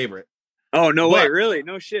all-time favorite. Oh, no way. Really?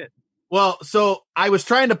 No shit. Well, so I was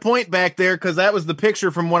trying to point back there because that was the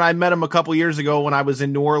picture from when I met him a couple years ago when I was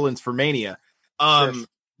in New Orleans for Mania.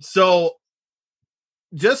 So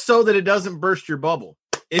just so that it doesn't burst your bubble,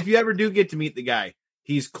 if you ever do get to meet the guy,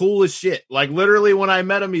 he's cool as shit. Literally when I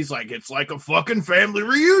met him, he's like, it's like a fucking family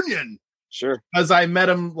reunion. Sure. Because I met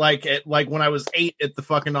him at when I was 8 at the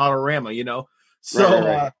fucking Autorama, So,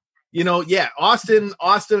 right. Yeah, Austin,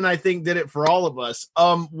 I think did it for all of us.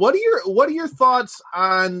 What are your thoughts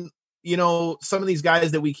on, some of these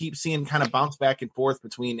guys that we keep seeing kind of bounce back and forth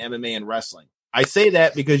between MMA and wrestling? I say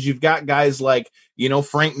that because you've got guys like,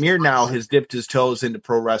 Frank Mir now has dipped his toes into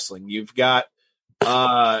pro wrestling. You've got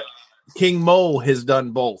King Mo has done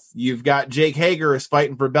both. You've got Jake Hager is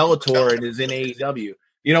fighting for Bellator and is in AEW.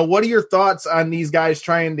 What are your thoughts on these guys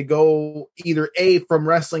trying to go either from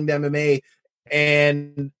wrestling to MMA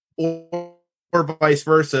and or vice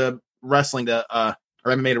versa, wrestling to or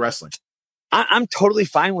MMA to wrestling? I'm totally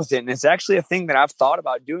fine with it. And it's actually a thing that I've thought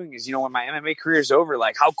about doing is, when my MMA career is over,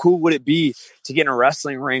 how cool would it be to get in a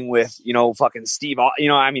wrestling ring with, fucking Steve,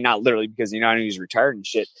 not literally because, I know he's retired and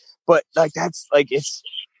shit, but it's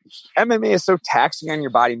MMA is so taxing on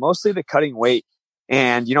your body, mostly the cutting weight.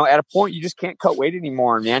 And, at a point you just can't cut weight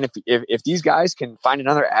anymore, man. If these guys can find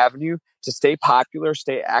another avenue to stay popular,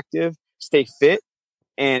 stay active, stay fit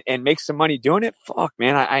and make some money doing it, fuck,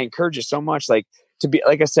 man, I encourage you so much. To be,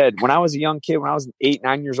 like I said, when I was a young kid, when I was 8,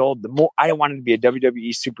 9 years old, I wanted to be a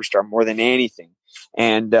WWE superstar more than anything.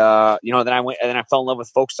 And, then I fell in love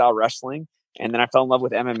with folk style wrestling, and then I fell in love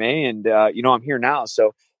with MMA, and, I'm here now.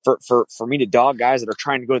 So for me to dog guys that are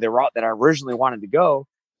trying to go the route that I originally wanted to go,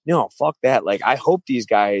 no, fuck that. I hope these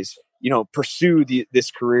guys, pursue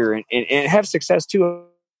this career and have success too.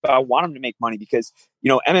 I want them to make money because,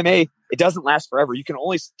 MMA, it doesn't last forever. You can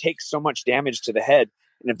only take so much damage to the head.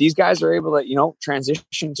 And if these guys are able to,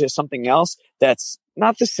 transition to something else that's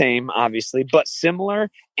not the same, obviously, but similar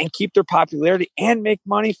and keep their popularity and make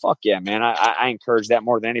money, fuck yeah, man. I encourage that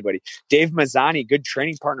more than anybody. Dave Mazzani, good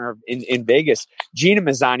training partner in Vegas. Gina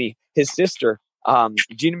Mazzani, his sister.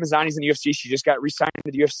 Gina Mazzani's in the UFC. She just got re-signed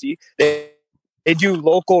to the UFC. They do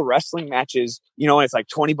local wrestling matches, and it's like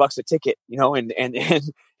 $20 a ticket,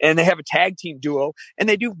 and they have a tag team duo and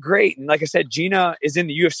they do great. And like I said, Gina is in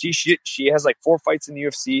the UFC. She has like 4 fights in the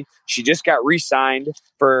UFC. She just got re-signed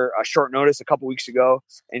for a short notice a couple weeks ago,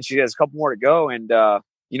 and she has a couple more to go. And,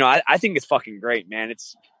 I think it's fucking great, man.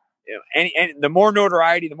 It's, and the more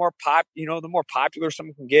notoriety, the more the more popular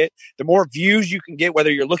someone can get, the more views you can get, whether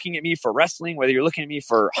you're looking at me for wrestling, whether you're looking at me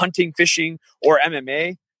for hunting, fishing, or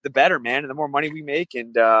MMA, the better, man. And the more money we make.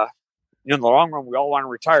 And, in the long run, we all want to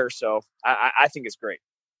retire. So I think it's great.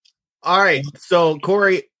 All right. So,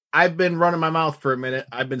 Corey, I've been running my mouth for a minute.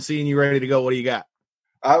 I've been seeing you ready to go. What do you got?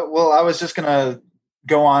 Well, I was just going to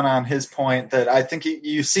go on his point that I think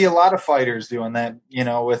you see a lot of fighters doing that,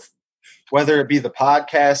 with whether it be the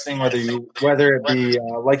podcasting, whether it be,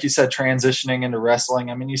 like you said, transitioning into wrestling.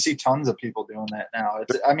 I mean, you see tons of people doing that now.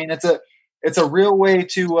 It's a real way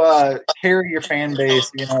to carry your fan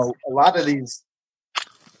base.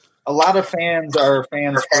 A lot of fans are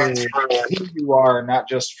fans for who you are, not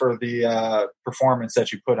just for the performance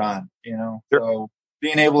that you put on, So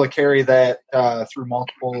being able to carry that through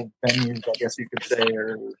multiple venues, I guess you could say,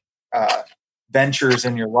 or ventures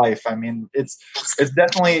in your life. I mean, it's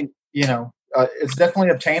definitely, it's definitely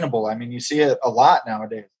obtainable. I mean, you see it a lot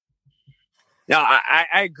nowadays. No,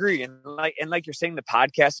 I agree. And like you're saying, the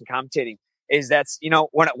podcast and commentating, that's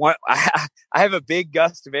when I have a big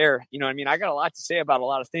gust of air, I got a lot to say about a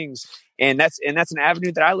lot of things, and that's an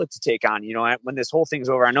avenue that I look to take on, when this whole thing's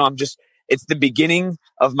over. I know it's the beginning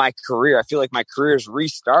of my career. I feel like my career is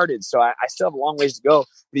restarted, so I still have a long ways to go,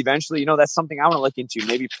 but eventually, that's something I want to look into,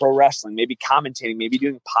 maybe pro wrestling, maybe commentating, maybe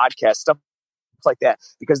doing podcasts, stuff like that,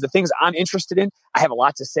 because the things I'm interested in, I have a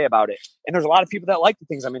lot to say about it. And there's a lot of people that like the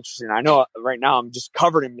things I'm interested in. I know right now I'm just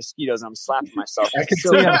covered in mosquitoes and I'm slapping myself. I can see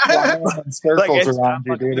them flying in circles around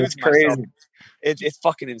you, dude. It's crazy. It's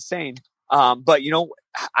fucking insane. But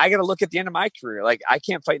I got to look at the end of my career. Like, I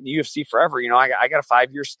can't fight in the UFC forever. I got a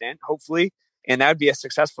 5-year stint, hopefully, and that would be a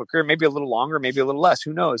successful career, maybe a little longer, maybe a little less,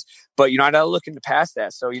 who knows? But, I got to look into past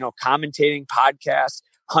that. So, commentating, podcasts,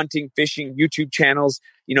 hunting, fishing, YouTube channels,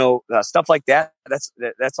 stuff like that.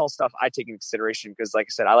 That's all stuff I take into consideration because, like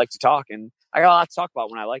I said, I like to talk, and I got a lot to talk about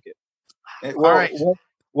when I like it. Well, all right.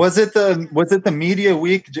 Was it the media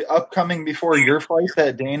week upcoming before your fight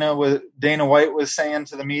that Dana White was saying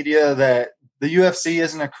to the media that the UFC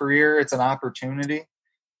isn't a career, it's an opportunity?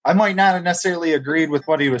 I might not have necessarily agreed with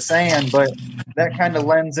what he was saying, but that kind of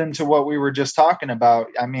lends into what we were just talking about.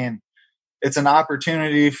 I mean, it's an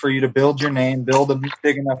opportunity for you to build your name, build a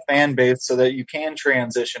big enough fan base so that you can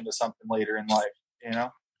transition to something later in life,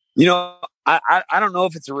 I don't know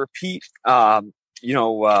if it's a repeat,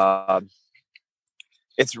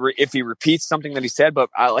 if he repeats something that he said, but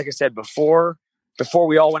like I said, before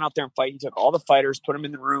we all went out there and fight, he took all the fighters, put them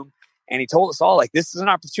in the room, and he told us all, like, this is an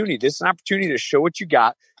opportunity. This is an opportunity to show what you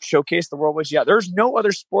got, showcase the world what you got. There's no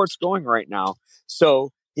other sports going right now.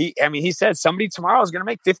 So he said somebody tomorrow is going to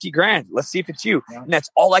make $50,000. Let's see if it's you. Yeah. And that's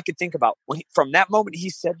all I could think about. From that moment he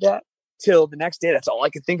said that till the next day, that's all I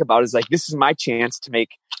could think about is like, this is my chance to make,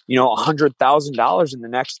 $100,000 in the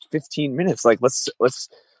next 15 minutes. Like, let's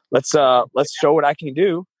show what I can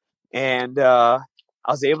do. And I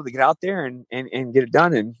was able to get out there and get it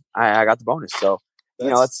done. And I got the bonus. So,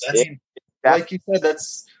 like you said,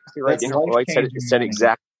 that's right. Like said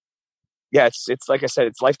exactly. Yeah. It's like I said,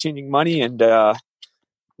 it's life-changing money. And,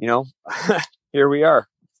 here we are.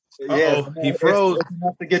 Yeah, he froze. It's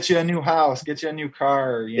enough to get you a new house, get you a new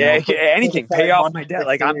car. Anything. Pay off my debt.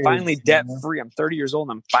 Like, I'm finally debt free. I'm 30 years old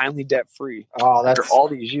and I'm finally debt free. Oh, that's after all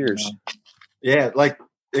these years. Yeah, like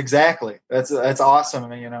exactly. That's awesome.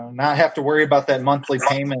 Not have to worry about that monthly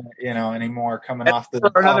payment, anymore coming off the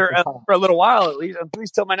for a little while at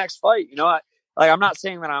least till my next fight. I'm not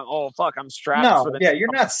saying that I'm strapped. No,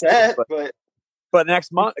 you're not set, but the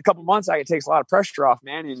next a couple months, it takes a lot of pressure off,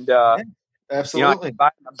 man. And absolutely, I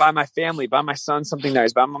buy my family, buy my son something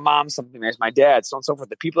nice, buy my mom something nice, my dad, so on and so forth.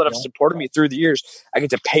 The people that have supported me through the years, I get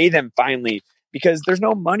to pay them finally, because there's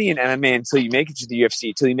no money in MMA until you make it to the UFC,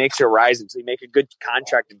 until you make it to Horizon, until you make a good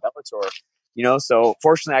contract in Bellator. So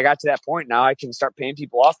fortunately, I got to that point. Now I can start paying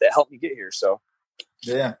people off that helped me get here. So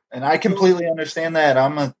yeah, and I completely understand that.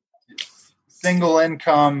 I'm a single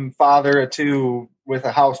income father of 2 with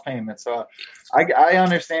a house payment. So I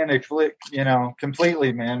understand it,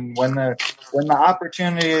 completely, man. When the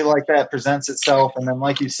opportunity like that presents itself, and then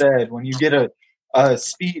like you said, when you get a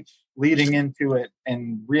speech leading into it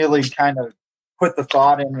and really kind of put the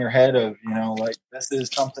thought in your head of, like, this is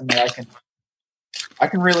something that I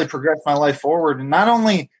can really progress my life forward. And not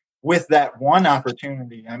only with that one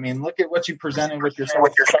opportunity, I mean, look at what you presented with yourself,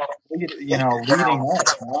 leading up.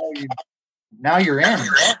 Now you're in.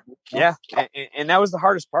 Yeah. And that was the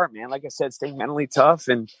hardest part, man. Like I said, staying mentally tough.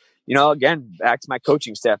 And, again, back to my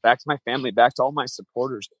coaching staff, back to my family, back to all my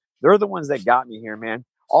supporters. They're the ones that got me here, man.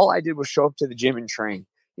 All I did was show up to the gym and train,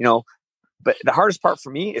 but the hardest part for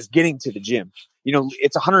me is getting to the gym.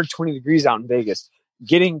 It's 120 degrees out in Vegas.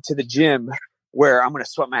 Getting to the gym where I'm going to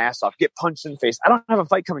sweat my ass off, get punched in the face. I don't have a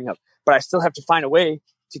fight coming up, but I still have to find a way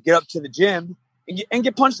to get up to the gym and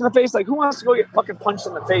get punched in the face. Like, who wants to go get fucking punched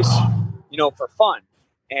in the face, for fun?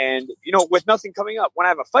 And, with nothing coming up, when I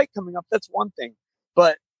have a fight coming up, that's one thing.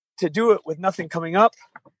 But to do it with nothing coming up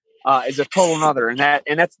is a total another. And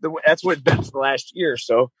that's what it's been for the last year.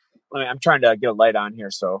 So I'm trying to get a light on here.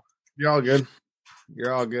 So you're all good.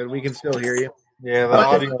 You're all good. We can still hear you. Yeah,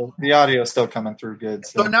 the audio is still coming through good.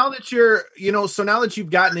 So now that you've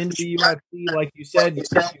gotten into the UFC, like you said,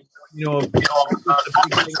 of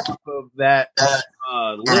that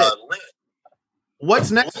list. What's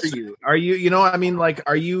next for you? Are you,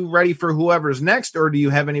 are you ready for whoever's next, or do you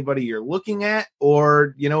have anybody you're looking at,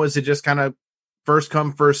 or, is it just kind of first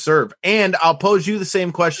come, first serve? And I'll pose you the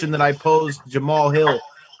same question that I posed Jamal Hill.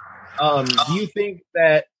 Do you think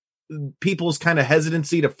that people's kind of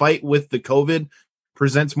hesitancy to fight with the COVID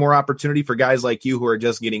presents more opportunity for guys like you who are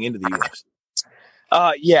just getting into the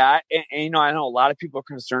UFC? Yeah. And, I know a lot of people are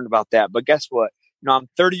concerned about that, but guess what? I'm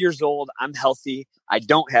 30 years old. I'm healthy. I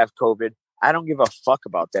don't have COVID. I don't give a fuck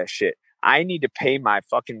about that shit. I need to pay my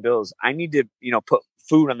fucking bills. I need to, put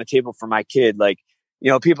food on the table for my kid. Like,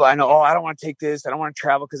 people I know, I don't want to take this. I don't want to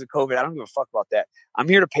travel because of COVID. I don't give a fuck about that. I'm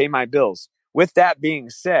here to pay my bills. With that being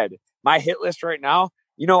said, my hit list right now,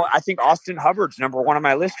 I think Austin Hubbard's number one on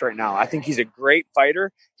my list right now. I think he's a great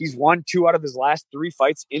fighter. He's won 2 out of his last 3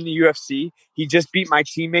 fights in the UFC. He just beat my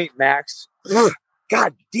teammate, Max.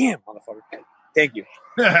 God damn, motherfucker. Thank you.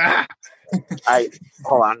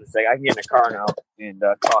 Hold on a second. I can get in the car now and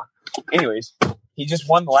talk. Anyways, he just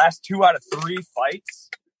won the last 2 out of 3 fights,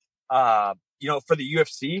 for the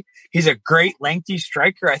UFC. He's a great lengthy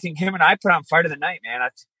striker. I think him and I put on fight of the night, man.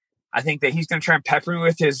 I think that he's going to try and pepper me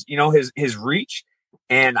with his reach.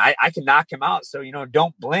 And I can knock him out. So,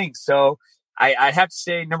 don't blink. So I have to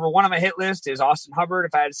say number 1 on my hit list is Austin Hubbard.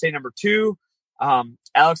 If I had to say number 2,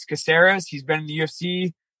 Alex Caceres. He's been in the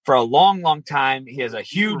UFC for a long, long time. He has a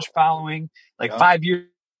huge following, 5 years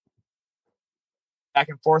back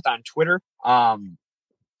and forth on Twitter. And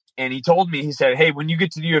he told me, he said, hey, when you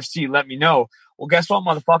get to the UFC, let me know. Well, guess what,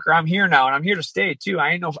 motherfucker? I'm here now and I'm here to stay too.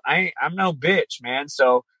 I'm no bitch, man.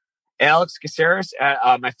 So Alex Caceres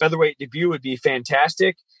at my featherweight debut would be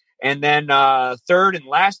fantastic. And then third and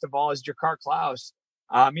last of all is Jakar Klaus.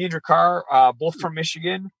 Me and Jakar, both from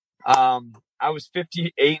Michigan. I was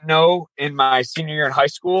 58-0 in my senior year in high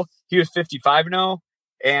school. He was 55-0.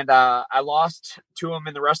 And I lost to him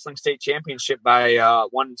in the wrestling state championship by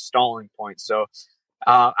 1 stalling point. So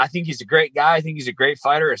I think he's a great guy. I think he's a great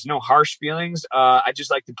fighter. There's no harsh feelings. I just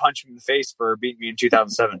like to punch him in the face for beating me in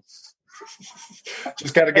 2007.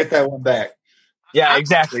 Just got to get that one back. Yeah,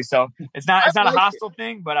 exactly. So it's not a hostile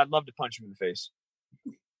thing, but I'd love to punch him in the face.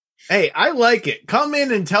 Hey, I like it. Come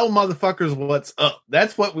in and tell motherfuckers what's up.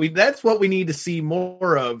 That's what we need to see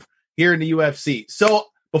more of here in the UFC. So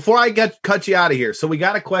before I cut you out of here, so we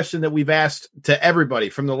got a question that we've asked to everybody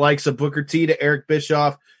from the likes of Booker T to Eric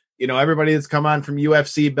Bischoff, everybody that's come on from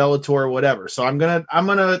UFC, Bellator, whatever. So I'm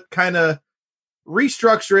gonna kind of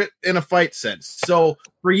restructure it in a fight sense. So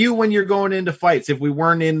for you, when you're going into fights, if we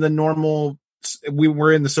weren't in we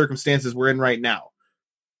were in the circumstances we're in right now,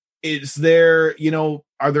 is there,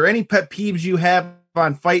 are there any pet peeves you have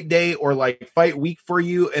on fight day or fight week for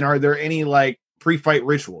you? And are there any pre-fight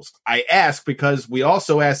rituals? I ask because we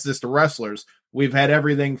also ask this to wrestlers. We've had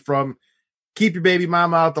everything from keep your baby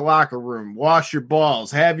mama out the locker room, wash your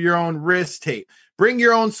balls, have your own wrist tape, bring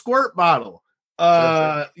your own squirt bottle,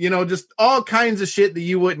 just all kinds of shit that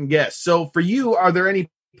you wouldn't guess. So for you, are there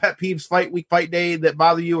any pet peeves fight week, fight day that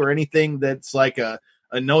bother you, or anything that's like a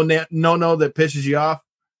no that pisses you off?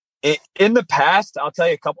 In the past, I'll tell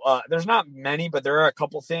you a couple. There's not many, but there are a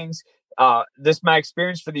couple things. My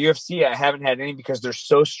experience for the UFC, I haven't had any because they're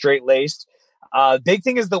so straight laced. Big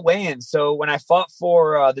thing is the weigh-in. So when I fought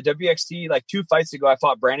for the WXC 2 fights ago, I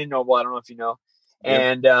fought Brandon Noble. I don't know if you know.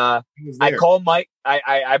 And I call Mike.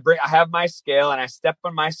 I have my scale, and I step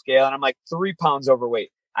on my scale, and I'm like 3 pounds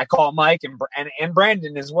overweight. I call Mike and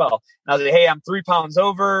Brandon as well. And I was like, hey, I'm 3 pounds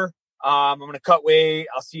over. I'm going to cut weight.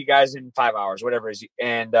 I'll see you guys in 5 hours, whatever it is.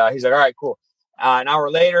 And he's like, all right, cool. An hour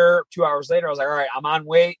later, 2 hours later, I was like, all right, I'm on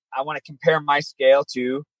weight. I want to compare my scale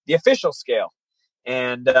to the official scale.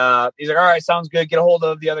 And he's like, all right, sounds good. Get a hold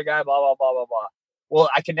of the other guy, blah, blah, blah, blah, blah. Well,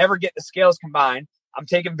 I can never get the scales combined. I'm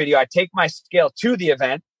taking video. I take my scale to the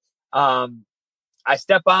event. I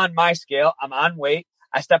step on my scale. I'm on weight.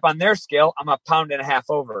 I step on their scale. I'm 1.5 pounds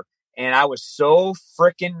over. And I was so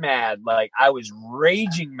freaking mad. Like, I was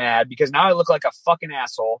raging mad because now I look like a fucking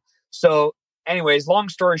asshole. So anyways, long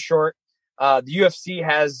story short, the UFC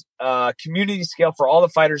has a community scale for all the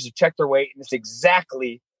fighters to check their weight. And it's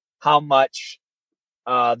exactly how much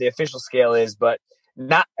the official scale is. But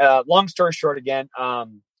not long story short, again,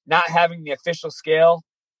 not having the official scale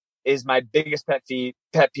is my biggest pet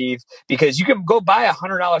peeve, because you can go buy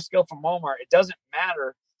 $100 scale from Walmart. It doesn't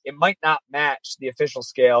matter. It might not match the official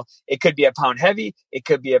scale. It could be 1 pound heavy. It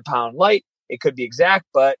could be 1 pound light. It could be exact.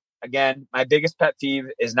 But again, my biggest pet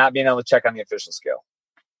peeve is not being able to check on the official scale.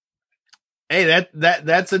 Hey,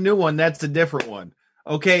 that's a new one. That's a different one.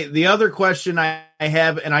 Okay. The other question I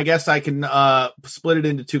have, and I guess I can split it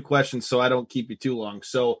into 2 questions so I don't keep you too long.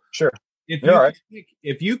 So sure.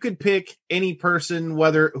 If you could pick any person,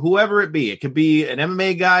 whoever it be, it could be an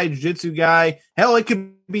MMA guy, jiu-jitsu guy, hell, it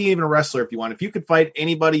could be even a wrestler if you want. If you could fight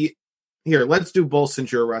anybody here, let's do both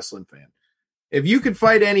since you're a wrestling fan. If you could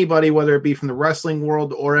fight anybody, whether it be from the wrestling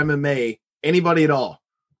world or MMA, anybody at all,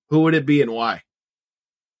 who would it be and why?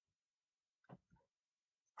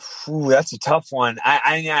 Ooh, that's a tough one.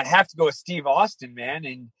 I'd have to go with Steve Austin, man.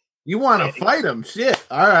 And you want to fight him? Shit.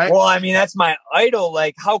 All right. Well, I mean, that's my idol.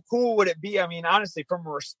 Like, how cool would it be? I mean, honestly, from a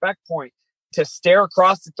respect point, to stare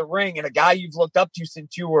across at the ring and a guy you've looked up to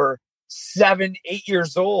since you were 7, 8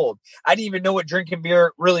 years old. I didn't even know what drinking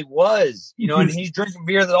beer really was, and he's drinking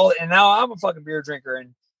beer and now I'm a fucking beer drinker.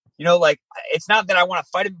 And, like, it's not that I want to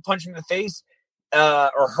fight him and punch him in the face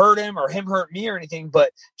or hurt him or him hurt me or anything,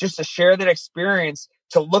 but just to share that experience,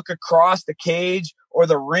 to look across the cage or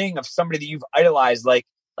the ring of somebody that you've idolized. Like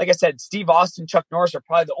I said, Steve Austin, Chuck Norris are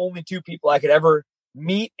probably the only 2 people I could ever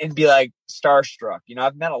meet and be like starstruck.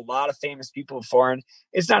 I've met a lot of famous people before, and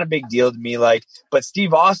it's not a big deal to me. But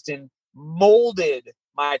Steve Austin molded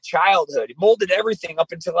my childhood. He molded everything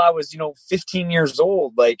up until I was, 15 years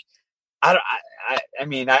old. Like, I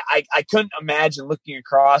couldn't imagine looking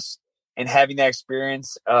across and having that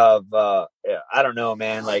experience of, I don't know,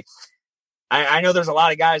 man. Like, I know there's a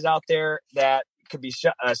lot of guys out there that could be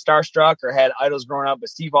starstruck or had idols growing up, but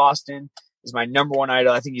Steve Austin is my number one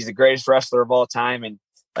idol. I think he's the greatest wrestler of all time. And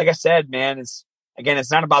like I said, man, it's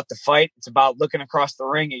not about the fight. It's about looking across the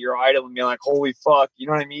ring at your idol and being like, holy fuck. You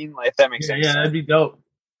know what I mean? Like, if that makes sense. Yeah, that'd be dope.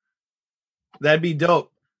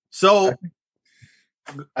 So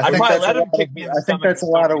I think that's a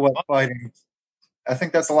lot of what fighting. I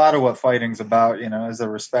think that's a lot of what fighting's about, is a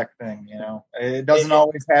respect thing. It doesn't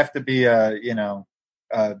always have to be I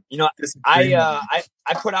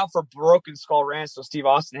put out for Broken Skull Ranch, so Steve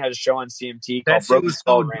Austin had a show on CMT called Broken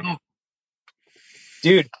Skull Ranch.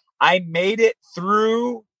 Dude, I made it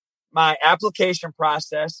through my application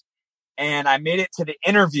process, and I made it to the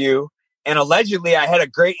interview, and allegedly I had a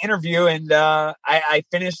great interview, and I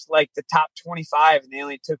finished like the top 25, and they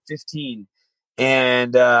only took 15,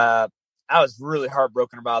 and I was really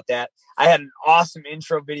heartbroken about that. I had an awesome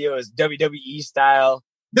intro video, as WWE style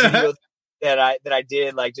video that I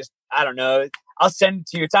did. Like, just, I don't know. I'll send it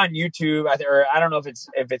to you. It's on YouTube. I don't know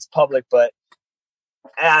if it's public, but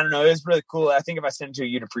I don't know. It was really cool. I think if I send it to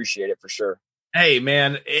you, you'd appreciate it for sure. Hey,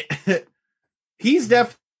 man, he's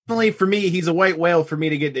definitely, for me, he's a white whale for me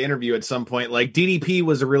to get to interview at some point. Like, DDP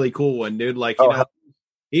was a really cool one, dude. Like,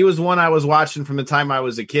 he was one I was watching from the time I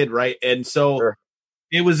was a kid, right? And so. Sure.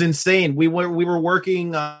 It was insane. We were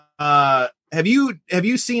working. Have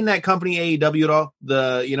you seen that company AEW at all?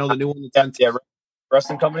 The new one. Yeah,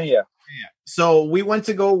 wrestling company. Yeah. So we went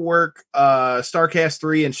to go work Starcast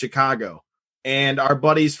 3 in Chicago, and our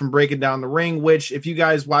buddies from Breaking Down the Ring. Which, if you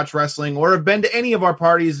guys watch wrestling or have been to any of our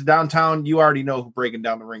parties downtown, you already know who Breaking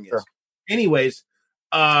Down the Ring is. Sure. Anyways,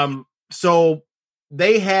 so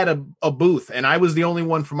they had a booth, and I was the only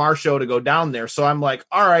one from our show to go down there. So I'm like,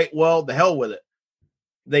 all right, well, the hell with it.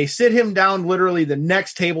 They sit him down literally the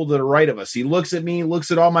next table to the right of us. He looks at me,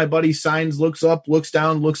 looks at all my buddies' signs, looks up, looks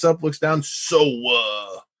down, looks up, looks down. So,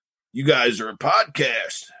 you guys are a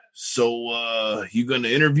podcast. So, you going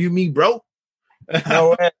to interview me, bro?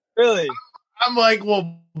 No way. Really? I'm like,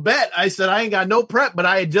 well, bet. I said, I ain't got no prep, but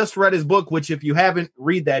I had just read his book, which if you haven't,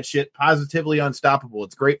 read that shit, Positively Unstoppable.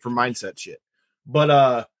 It's great for mindset shit.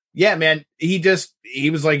 But, yeah, man, he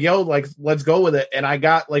was like, yo, like, let's go with it. And I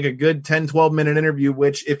got like a good 10, 12 minute interview,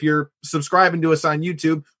 which if you're subscribing to us on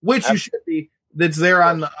YouTube, which you should be, that's there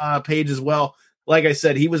on the page as well. Like I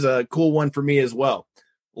said, he was a cool one for me as well.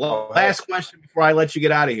 Last question before I let you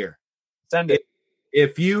get out of here. Send it.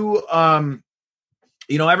 If you,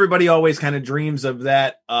 everybody always kind of dreams of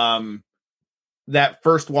that, that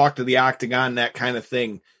first walk to the octagon, that kind of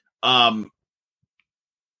thing.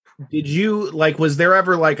 Did you was there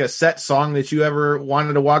ever like a set song that you ever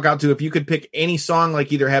wanted to walk out to? If you could pick any song,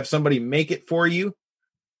 like either have somebody make it for you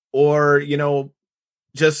or,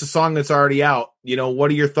 just a song that's already out,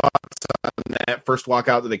 what are your thoughts on that first walk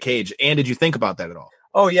out to the cage? And did you think about that at all?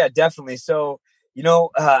 Oh yeah, definitely. So,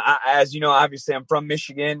 as you know, obviously I'm from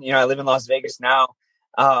Michigan, I live in Las Vegas now.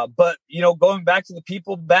 But going back to the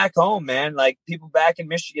people back home, man, like people back in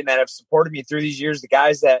Michigan that have supported me through these years, the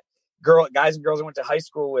guys and girls I went to high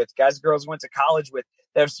school with, guys and girls I went to college with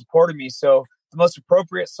that have supported me. So the most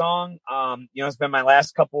appropriate song, it's been my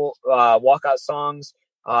last couple walkout songs.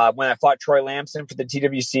 When I fought Troy Lamson for the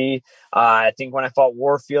TWC, I think when I fought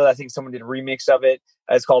Warfield, I think someone did a remix of it.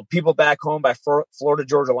 It's called People Back Home by Florida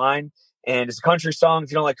Georgia Line. And it's a country song.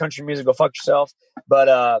 If you don't like country music, go fuck yourself.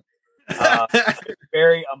 But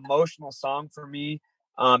very emotional song for me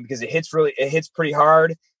because it hits pretty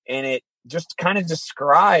hard, and it just kind of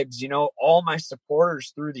describes, all my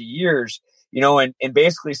supporters through the years, and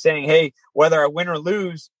basically saying, hey, whether I win or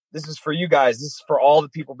lose, this is for you guys. This is for all the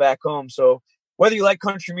people back home. So whether you like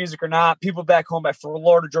country music or not, People Back Home by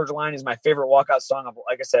Florida Georgia Line is my favorite walkout song.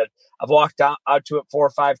 Like I said, I've walked out to it 4 or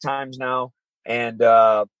 5 times now, and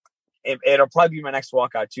it'll probably be my next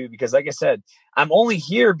walkout too, because like I said, I'm only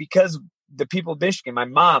here because the people of Michigan, my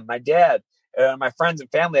mom, my dad, my friends and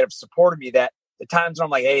family that have supported me, that the times when I'm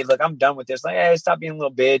like, hey, look, I'm done with this. Like, hey, stop being a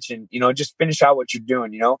little bitch and, just finish out what you're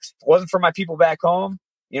doing. If it wasn't for my people back home,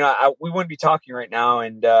 we wouldn't be talking right now.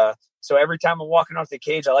 And so every time I'm walking off the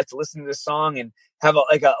cage, I like to listen to this song and have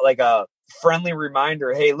a friendly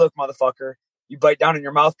reminder. Hey, look, motherfucker, you bite down in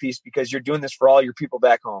your mouthpiece because you're doing this for all your people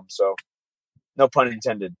back home. So no pun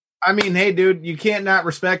intended. I mean, hey, dude, you can't not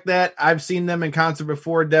respect that. I've seen them in concert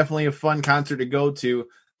before. Definitely a fun concert to go to.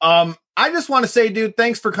 I just want to say, dude,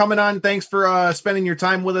 thanks for coming on. Thanks for spending your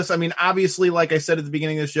time with us. I mean, obviously, like I said at the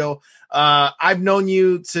beginning of the show, I've known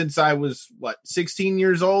you since I was 16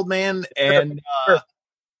 years old, man. And,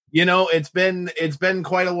 it's been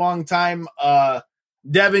quite a long time.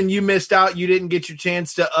 Devin, you missed out. You didn't get your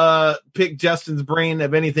chance to pick Justin's brain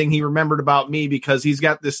of anything he remembered about me, because he's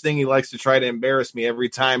got this thing he likes to try to embarrass me every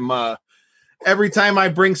time I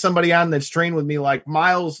bring somebody on that's trained with me, like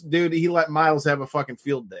Miles, dude. He let Miles have a fucking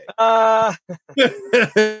field day.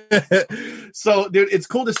 So, dude, it's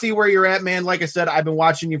cool to see where you're at, man. Like I said, I've been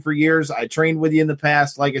watching you for years. I trained with you in the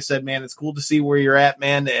past. Like I said, man, it's cool to see where you're at,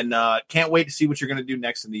 man, and can't wait to see what you're going to do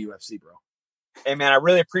next in the UFC, bro. Hey, man, I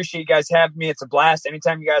really appreciate you guys having me. It's a blast.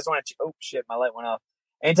 Anytime you guys want to... oh, shit, my light went off.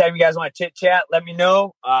 Anytime you guys want to chit-chat, let me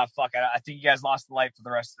know. I think you guys lost the light for the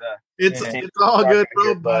rest of the... It's all good,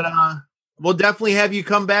 bro, but we'll definitely have you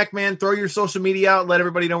come back, man. Throw your social media out. Let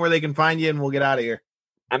everybody know where they can find you, and we'll get out of here.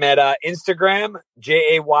 I'm at Instagram,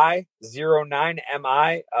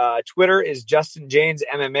 JAY09MI. Twitter is Justin Janes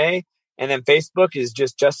MMA. And then Facebook is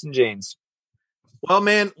just Justin Janes. Well,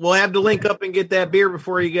 man, we'll have to link up and get that beer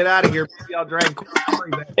before you get out of here. Maybe I'll drag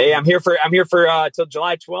Corey back. Hey, I'm here for till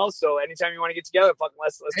July 12th. So anytime you want to get together, fucking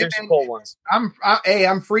let's drink some cold ones.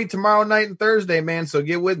 I'm free tomorrow night and Thursday, man. So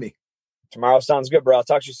get with me. Tomorrow sounds good, bro. I'll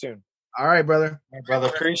talk to you soon. All right, brother. Hey, brother,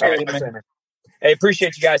 appreciate it, man. Hey,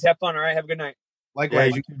 appreciate you guys. Have fun. All right, have a good night.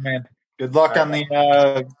 Likewise, yeah, you too, man. Good luck on the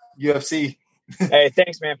UFC. Hey,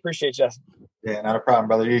 thanks, man. Appreciate you. Yeah, not a problem,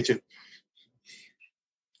 brother. You too.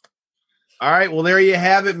 All right, well, there you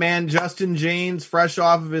have it, man. Justin Janes, fresh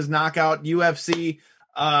off of his knockout UFC.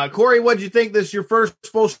 Corey, what'd you think? This is your first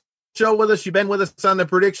full show with us. You've been with us on the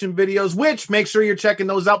prediction videos, which make sure you're checking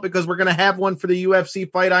those out, because we're going to have one for the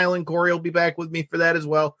UFC Fight Island. Corey will be back with me for that as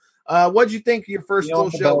well. What'd you think of your first full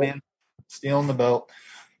show, man? Stealing the belt.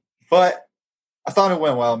 But I thought it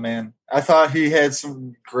went well, man. I thought he had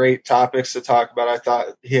some great topics to talk about. I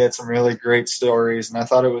thought he had some really great stories, and I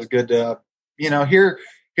thought it was good to,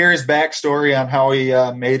 hear his backstory on how he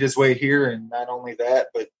made his way here, and not only that,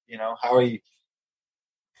 but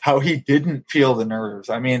how he didn't feel the nerves.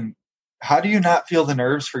 I mean, how do you not feel the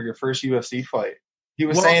nerves for your first UFC fight? He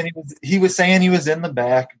was saying he was in the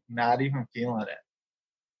back, not even feeling it.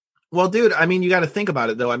 Well, dude, I mean, you got to think about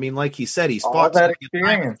it, though. I mean, like he said, he's fought that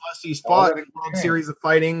experience. Plus, he's fought World Series of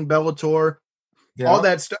Fighting, Bellator. all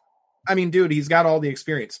that stuff. I mean, dude, he's got all the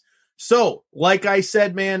experience. So, like I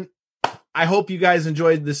said, man, I hope you guys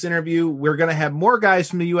enjoyed this interview. We're going to have more guys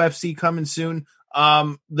from the UFC coming soon.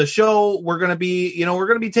 The show, we're going to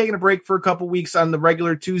be taking a break for a couple weeks on the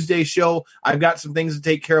regular Tuesday show. I've got some things to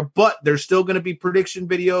take care of, but there's still going to be prediction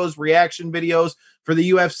videos, reaction videos for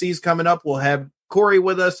the UFCs coming up. We'll have Corey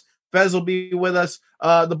with us. Fez will be with us.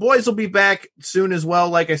 The boys will be back soon as well.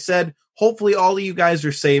 Like I said, hopefully all of you guys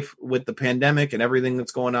are safe with the pandemic and everything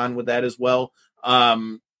that's going on with that as well.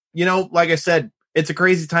 Like I said, it's a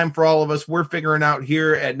crazy time for all of us. We're figuring out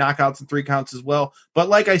here at Knockouts and 3 Counts as well. But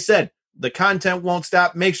like I said, the content won't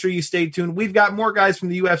stop. Make sure you stay tuned. We've got more guys from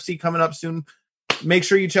the UFC coming up soon. Make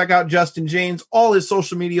sure you check out Justin James. All his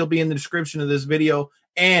social media will be in the description of this video.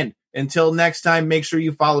 And until next time, make sure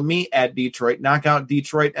you follow me at Detroit Knockout,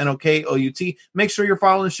 Detroit NOKOUT. Make sure you're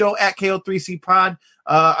following the show at KO3C Pod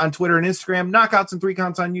on Twitter and Instagram. Knockouts and 3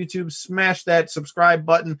 Counts on YouTube. Smash that subscribe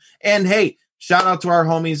button. And hey, shout out to our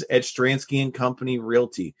homies at Stransky & Company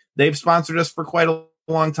Realty. They've sponsored us for quite a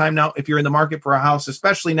long time now. If you're in the market for a house,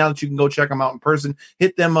 especially now that you can go check them out in person,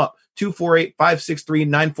 hit them up.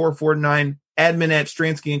 248-563-9449. Admin at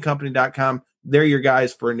StranskyandCompany.com. They're your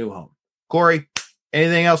guys for a new home. Corey,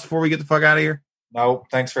 anything else before we get the fuck out of here? No,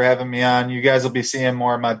 thanks for having me on. You guys will be seeing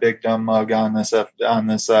more of my big dumb mug on this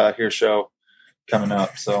here show coming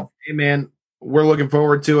up. So, hey man, we're looking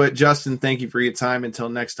forward to it. Justin, thank you for your time. Until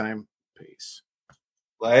next time, peace.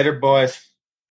 Later, boys.